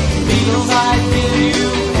 Beatles, I'd give you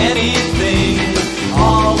anything,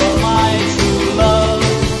 all of my true love.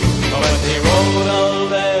 But they wrote a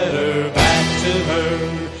letter back to her,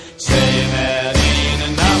 saying that ain't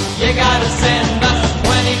enough. You gotta send us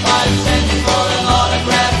 25 cents for an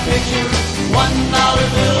autographed picture, $1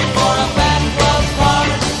 bill for a fan club card,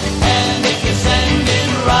 and if you send it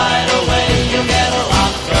right away, you'll get a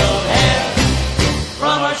lock of hair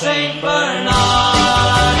from our St. Bernard.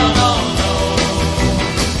 Oh, no, no.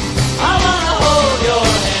 I wanna hold your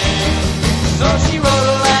hand. So she wrote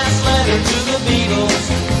a last letter to the Beatles,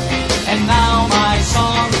 and now my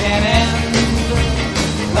song can end,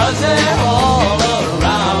 'cause they're all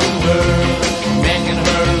around her, making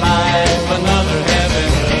her life another heaven.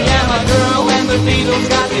 Yeah, my girl and the Beatles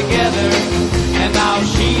got together, and now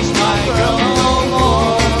she's my girl no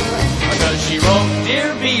more, because she wrote,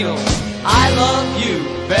 Dear Beatles, I love you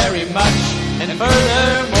very much, and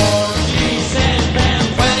furthermore, she sent them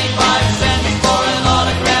 25 cents for an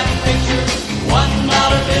autographed picture,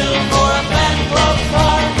 $1 bill for a fan club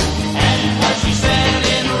card, and as she sent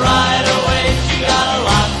it right away, she got a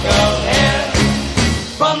lock of hair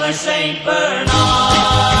from her St. Bernard.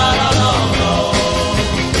 Oh, no, no.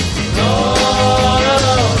 No, no,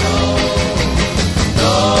 no, no.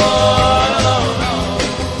 No, no, no.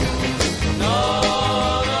 No,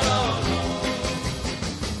 no, no, no.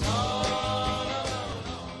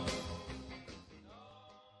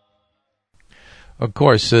 Of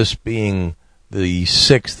course, this being the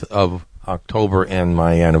 6th of October and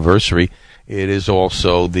my anniversary, it is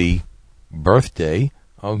also the birthday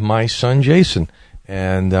of my son Jason.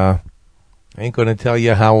 And I ain't going to tell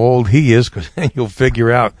you how old he is, because then you'll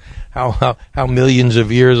figure out how millions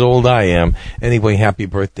of years old I am. Anyway, happy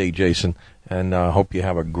birthday, Jason, and hope you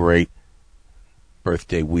have a great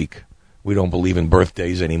birthday week. We don't believe in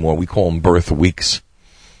birthdays anymore. We call them birth weeks.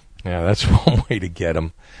 Yeah, that's one way to get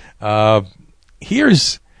them.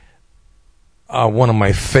 Here's one of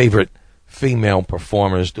my favorite female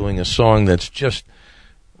performers doing a song that's just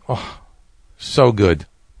so good.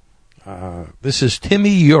 This is Timmy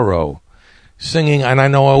Euro singing, and I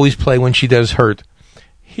know I always play when she does Hurt.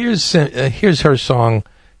 Here's her song,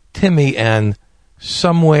 Timmy and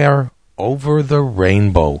Somewhere Over the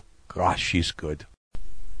Rainbow. Gosh, she's good.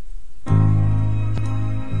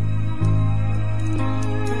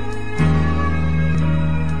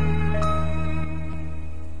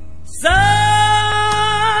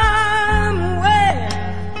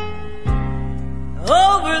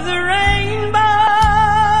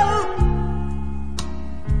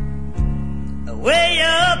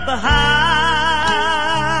 the high,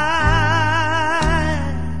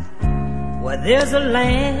 where there's a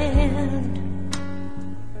land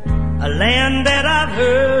that I've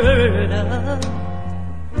heard of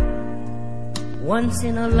once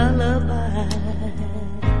in a lullaby.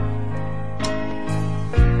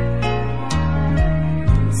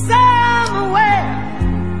 Somewhere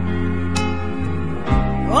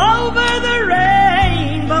over the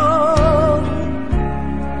rainbow,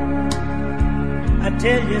 I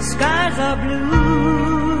tell you, skies are blue.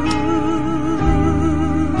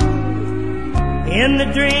 In the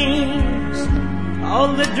dreams,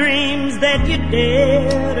 all the dreams that you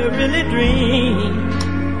dare to really dream,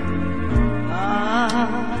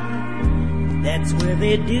 that's where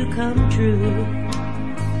they do come true.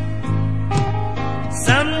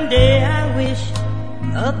 Someday I wish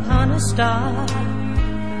upon a star,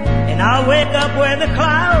 and I'll wake up where the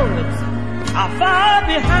clouds are far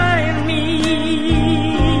behind me,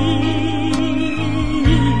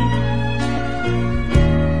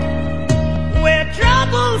 where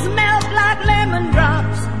troubles melt like lemon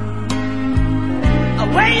drops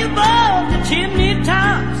away above the chimney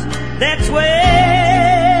tops. That's where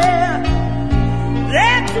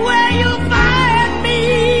you'll find me,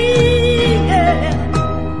 yeah.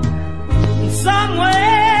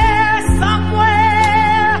 Somewhere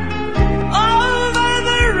over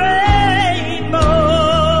the rainbow,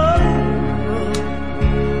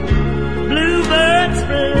 bluebirds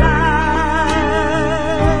fly,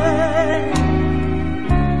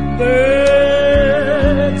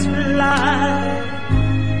 birds fly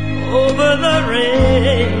over the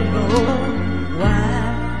rainbow.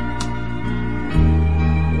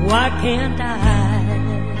 Why can't I?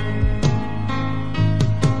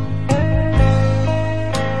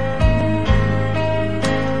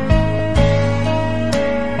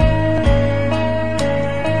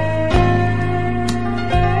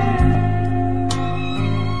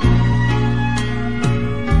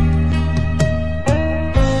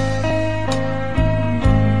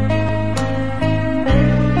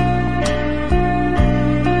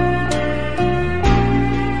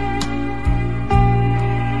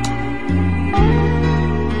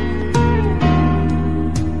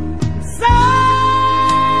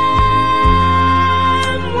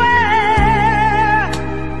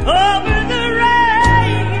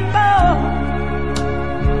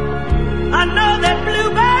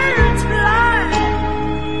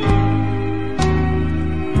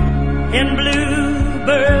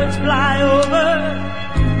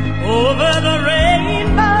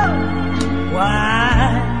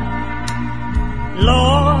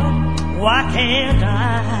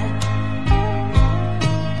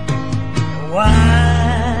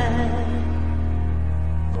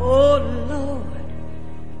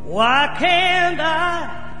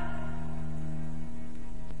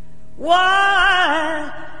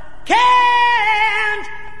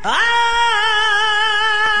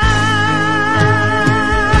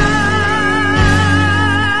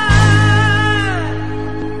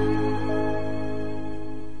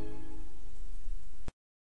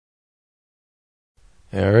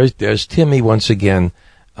 There's Timmy once again.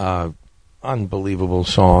 Unbelievable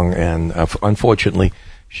song, and unfortunately,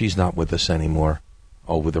 she's not with us anymore.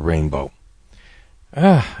 Over the rainbow.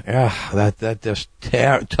 That just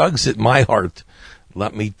tugs at my heart.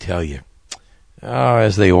 Let me tell you,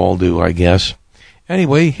 as they all do, I guess.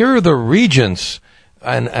 Anyway, here are the Regents,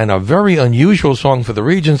 and a very unusual song for the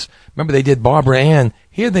Regents. Remember, they did Barbara Ann.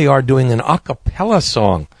 Here they are doing an a cappella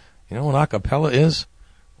song. You know what a cappella is?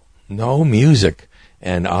 No music.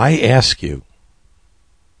 And I ask you.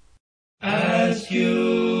 Ask you.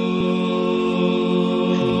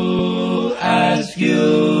 Ask you.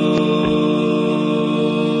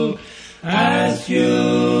 Ask you.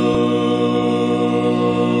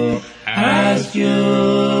 Ask you.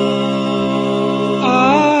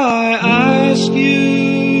 I ask you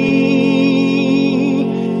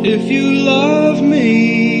if you love me,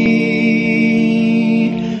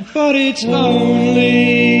 but it's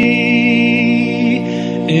only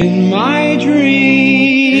in my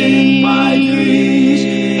dreams,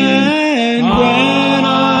 and when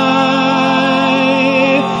I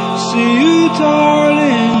see you,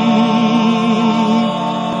 darling,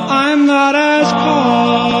 I'm not as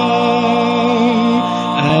calm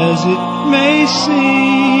as it may seem.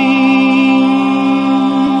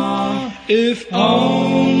 If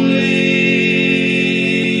only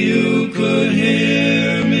you could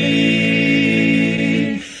hear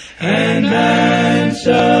me and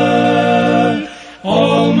answer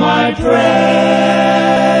all my prayers,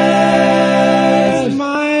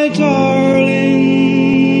 my darling.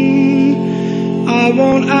 I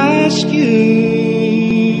won't ask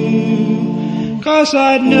you 'cause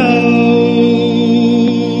I know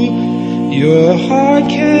your heart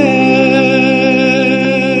cares.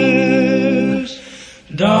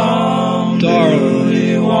 Darling,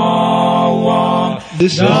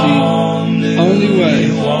 this is the only way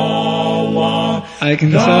I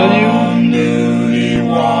can tell you,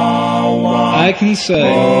 I can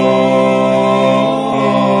say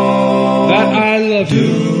that I love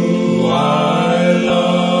you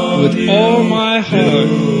with all my heart.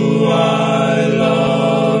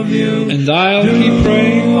 And I'll keep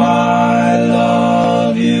praying while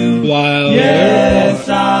Yes,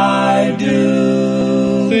 I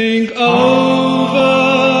do. think over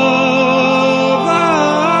the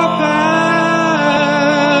past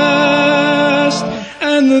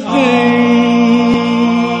and the things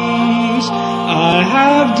I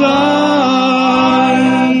have done.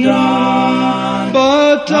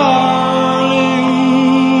 But darling,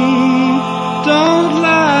 don't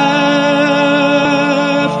laugh,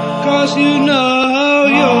 'cause you know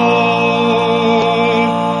you're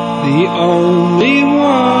the only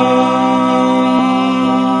one.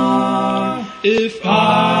 If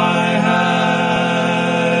I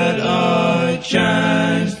had a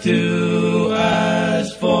chance to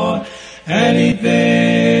ask for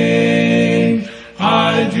anything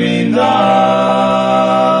I dreamed of,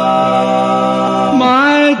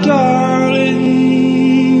 my darling,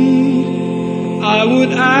 I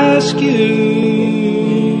would ask you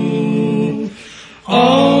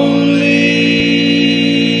only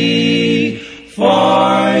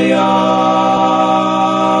for your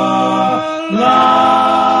love.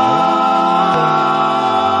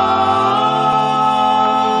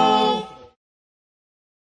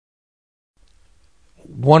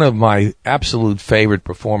 One of my absolute favorite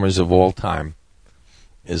performers of all time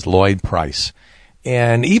is Lloyd Price.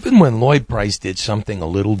 And even when Lloyd Price did something a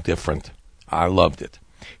little different, I loved it.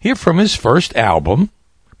 Here from his first album,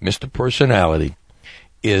 Mr. Personality,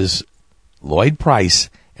 is Lloyd Price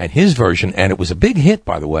and his version, and it was a big hit,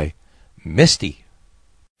 by the way, Misty.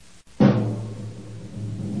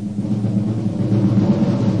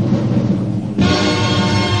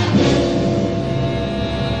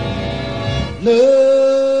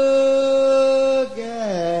 Look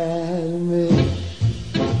at me.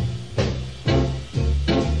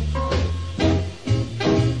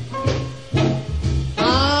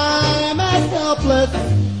 I'm as helpless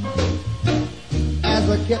as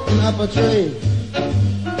a kitten up a tree.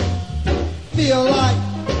 Feel like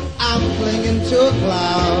I'm clinging to a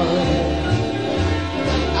cloud.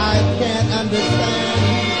 I can't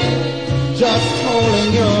understand just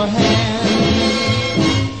holding your hand.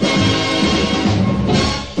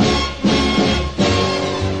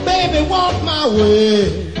 Baby, walk my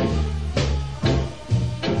way.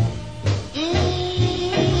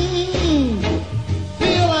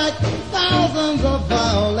 Feel like thousands of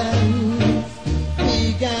violins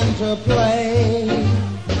began to play.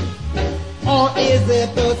 Or is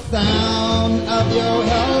it the sound of your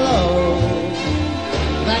hello?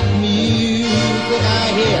 That music I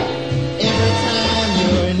hear every time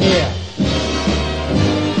you're near.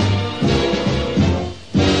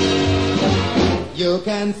 You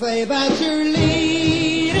can say that you're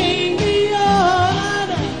leading me on,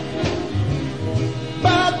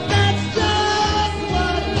 but that's just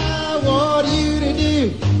what I want you to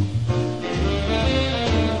do.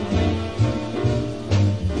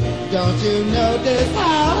 Don't you notice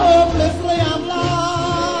how hopelessly I'm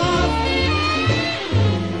lost?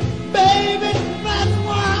 Baby, that's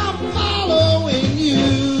why I'm following you.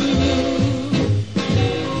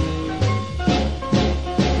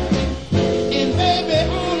 And baby,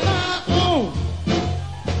 on my own.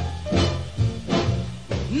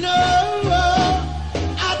 No,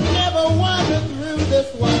 I'd never wander through this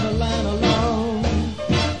wonderland alone.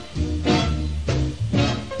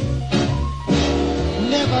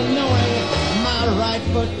 Never knowing my right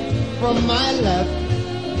foot from my left,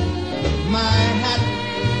 my hat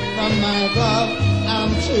from my glove.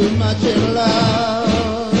 I'm too much in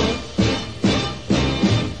love.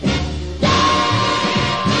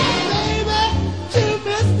 Baby, too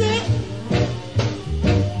mystic.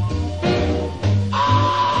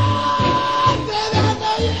 Oh, baby, I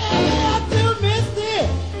know you are too mystic.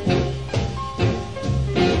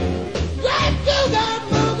 Great Cougar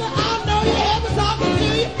Mooger, I know you have me talking to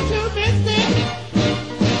you, too mystic.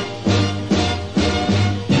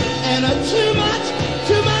 And a too much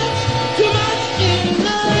in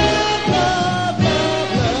love, love, love,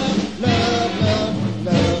 love, love,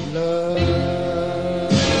 love, love,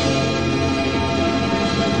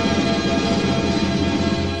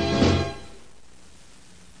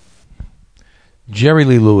 Jerry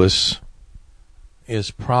Lee Lewis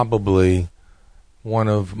is probably one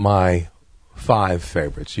of my 5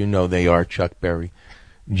 favorites. You know they are Chuck Berry,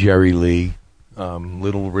 Jerry Lee,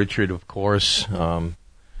 Little Richard, of course, and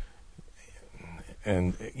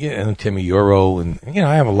Timmy Euro, and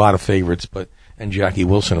I have a lot of favorites, and Jackie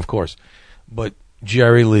Wilson, of course, but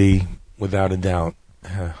Jerry Lee, without a doubt.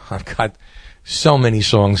 I've got so many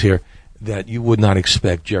songs here that you would not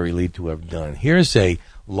expect Jerry Lee to have done. Here's a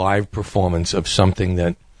live performance of something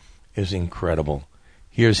that is incredible.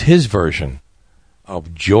 Here's his version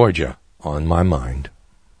of Georgia on My Mind.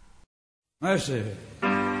 Mercy.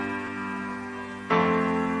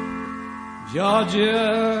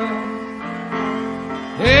 Georgia,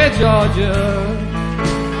 hey Georgia,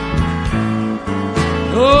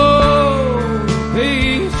 oh,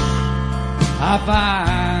 peace I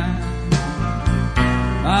find.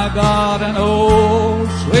 I got an old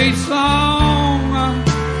sweet song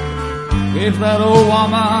keeps that old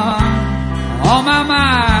woman on my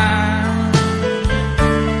mind.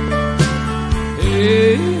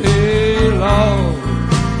 Hey, Lord,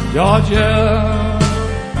 Georgia,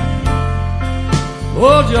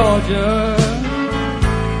 oh Georgia,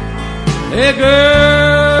 hey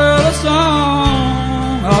girl, a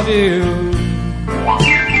song of you.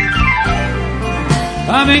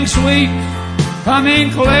 Coming sweet, coming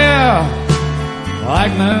clear,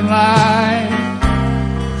 like moonlight,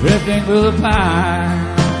 drifting through the pine.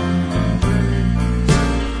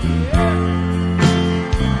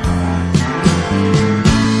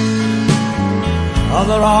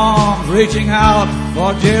 Other arms reaching out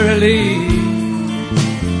for Jerry Lee.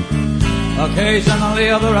 Occasionally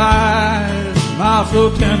other eyes smile so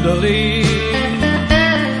tenderly.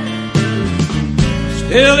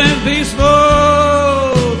 Still in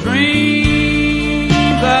peaceful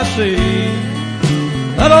dreams I see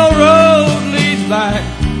that old road leads back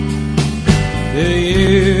to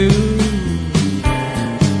you.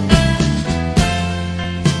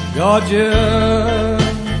 Georgia,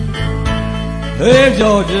 hey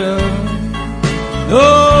Georgia,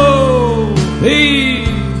 no peace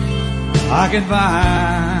I can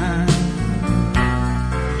find.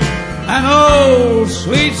 An old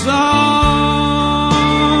sweet song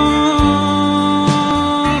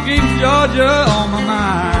keeps Georgia on my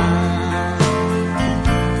mind.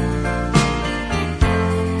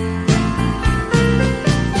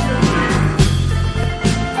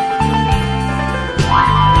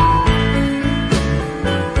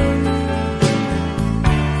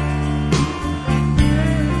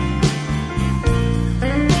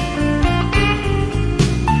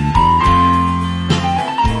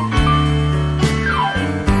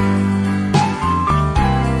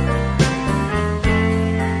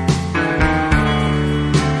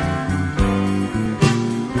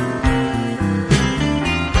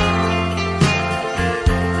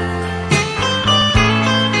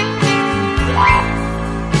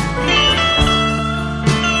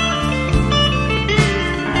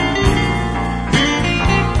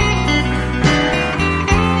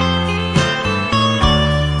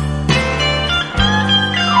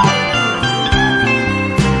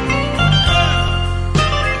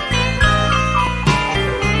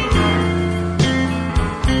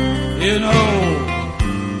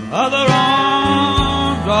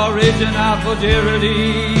 Out for Jerry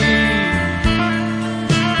Lee.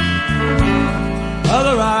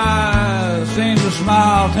 Other eyes seem to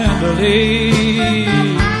smile tenderly.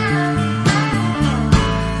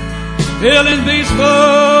 Still in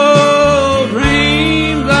peaceful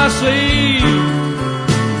dreams I see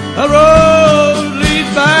the road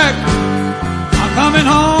leads back. I'm coming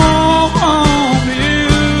home, home to you,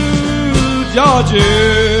 Georgia.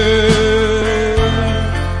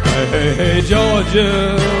 Hey,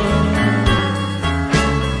 Georgia.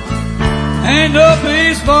 Ain't no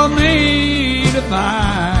peace for me to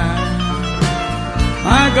find.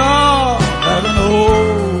 My God, there's an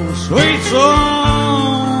old sweet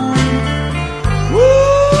song.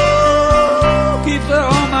 Woo, keeps her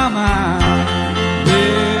on my mind.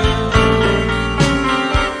 Yeah.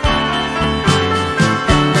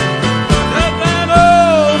 That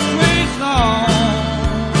old sweet song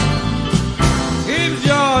keeps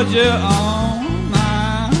Georgia on.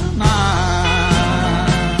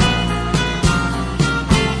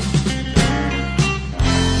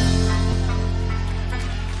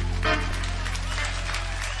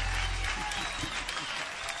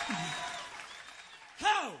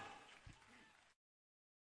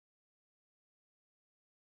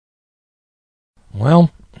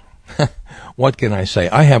 Well, what can I say?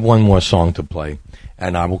 I have one more song to play,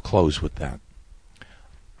 and I will close with that.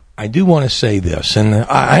 I do want to say this, and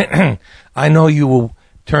I know you will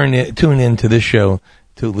tune into this show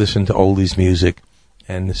to listen to oldies music,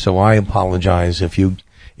 And so I apologize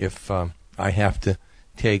if I have to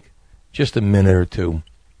take just a minute or two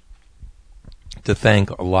to thank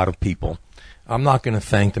a lot of people. I'm not going to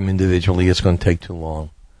thank them individually. It's going to take too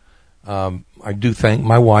long. I do thank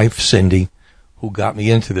my wife, Cindy, who got me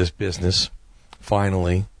into this business,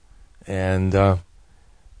 finally. And, I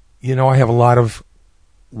have a lot of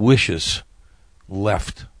wishes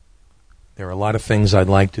left. There are a lot of things I'd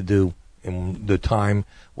like to do in the time,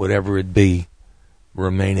 whatever it be,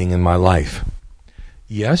 remaining in my life.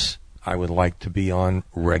 Yes, I would like to be on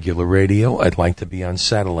regular radio. I'd like to be on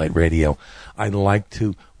satellite radio. I'd like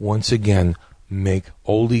to, once again, make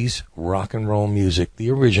oldies, rock and roll music, the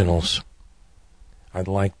originals. I'd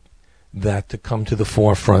like that to come to the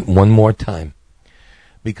forefront one more time,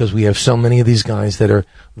 because we have so many of these guys that are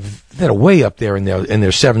way up there in their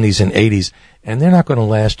 70s and 80s, and they're not going to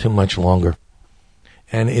last too much longer.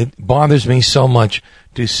 And it bothers me so much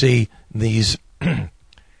to see these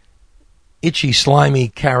itchy, slimy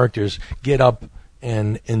characters get up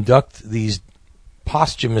and induct these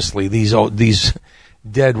posthumously, these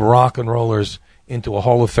dead rock and rollers into a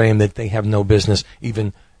hall of fame that they have no business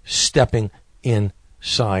even stepping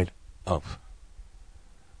inside of.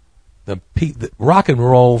 The rock and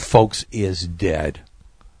roll, folks, is dead.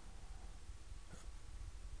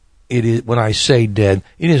 It is, when I say dead,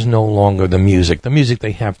 it is no longer the music. The music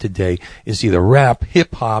they have today is either rap,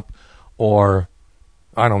 hip-hop, or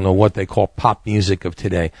I don't know what they call pop music of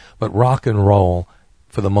today. But rock and roll,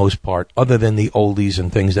 for the most part, other than the oldies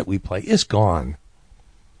and things that we play, is gone.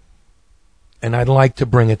 And I'd like to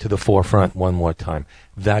bring it to the forefront one more time.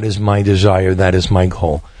 That is my desire. That is my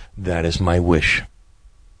goal. That is my wish.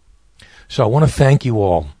 So I want to thank you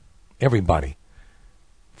all, everybody,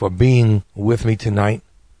 for being with me tonight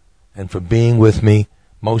and for being with me.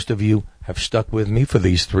 Most of you have stuck with me for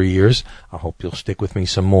these 3 years. I hope you'll stick with me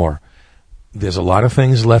some more. There's a lot of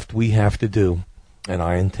things left we have to do, and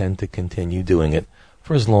I intend to continue doing it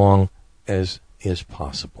for as long as is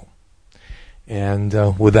possible.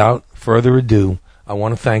 And without further ado, I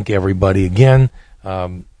want to thank everybody again,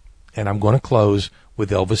 and I'm going to close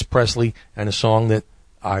with Elvis Presley and a song that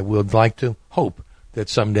I would like to hope that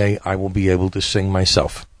someday I will be able to sing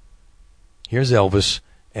myself. Here's Elvis,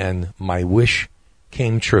 and My Wish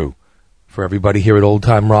Came True. For everybody here at Old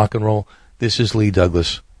Time Rock and Roll, this is Lee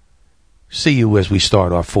Douglas. See you as we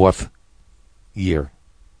start our 4th year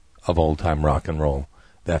of Old Time Rock and Roll.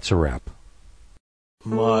 That's a wrap.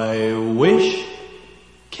 My wish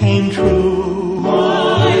came true.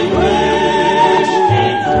 My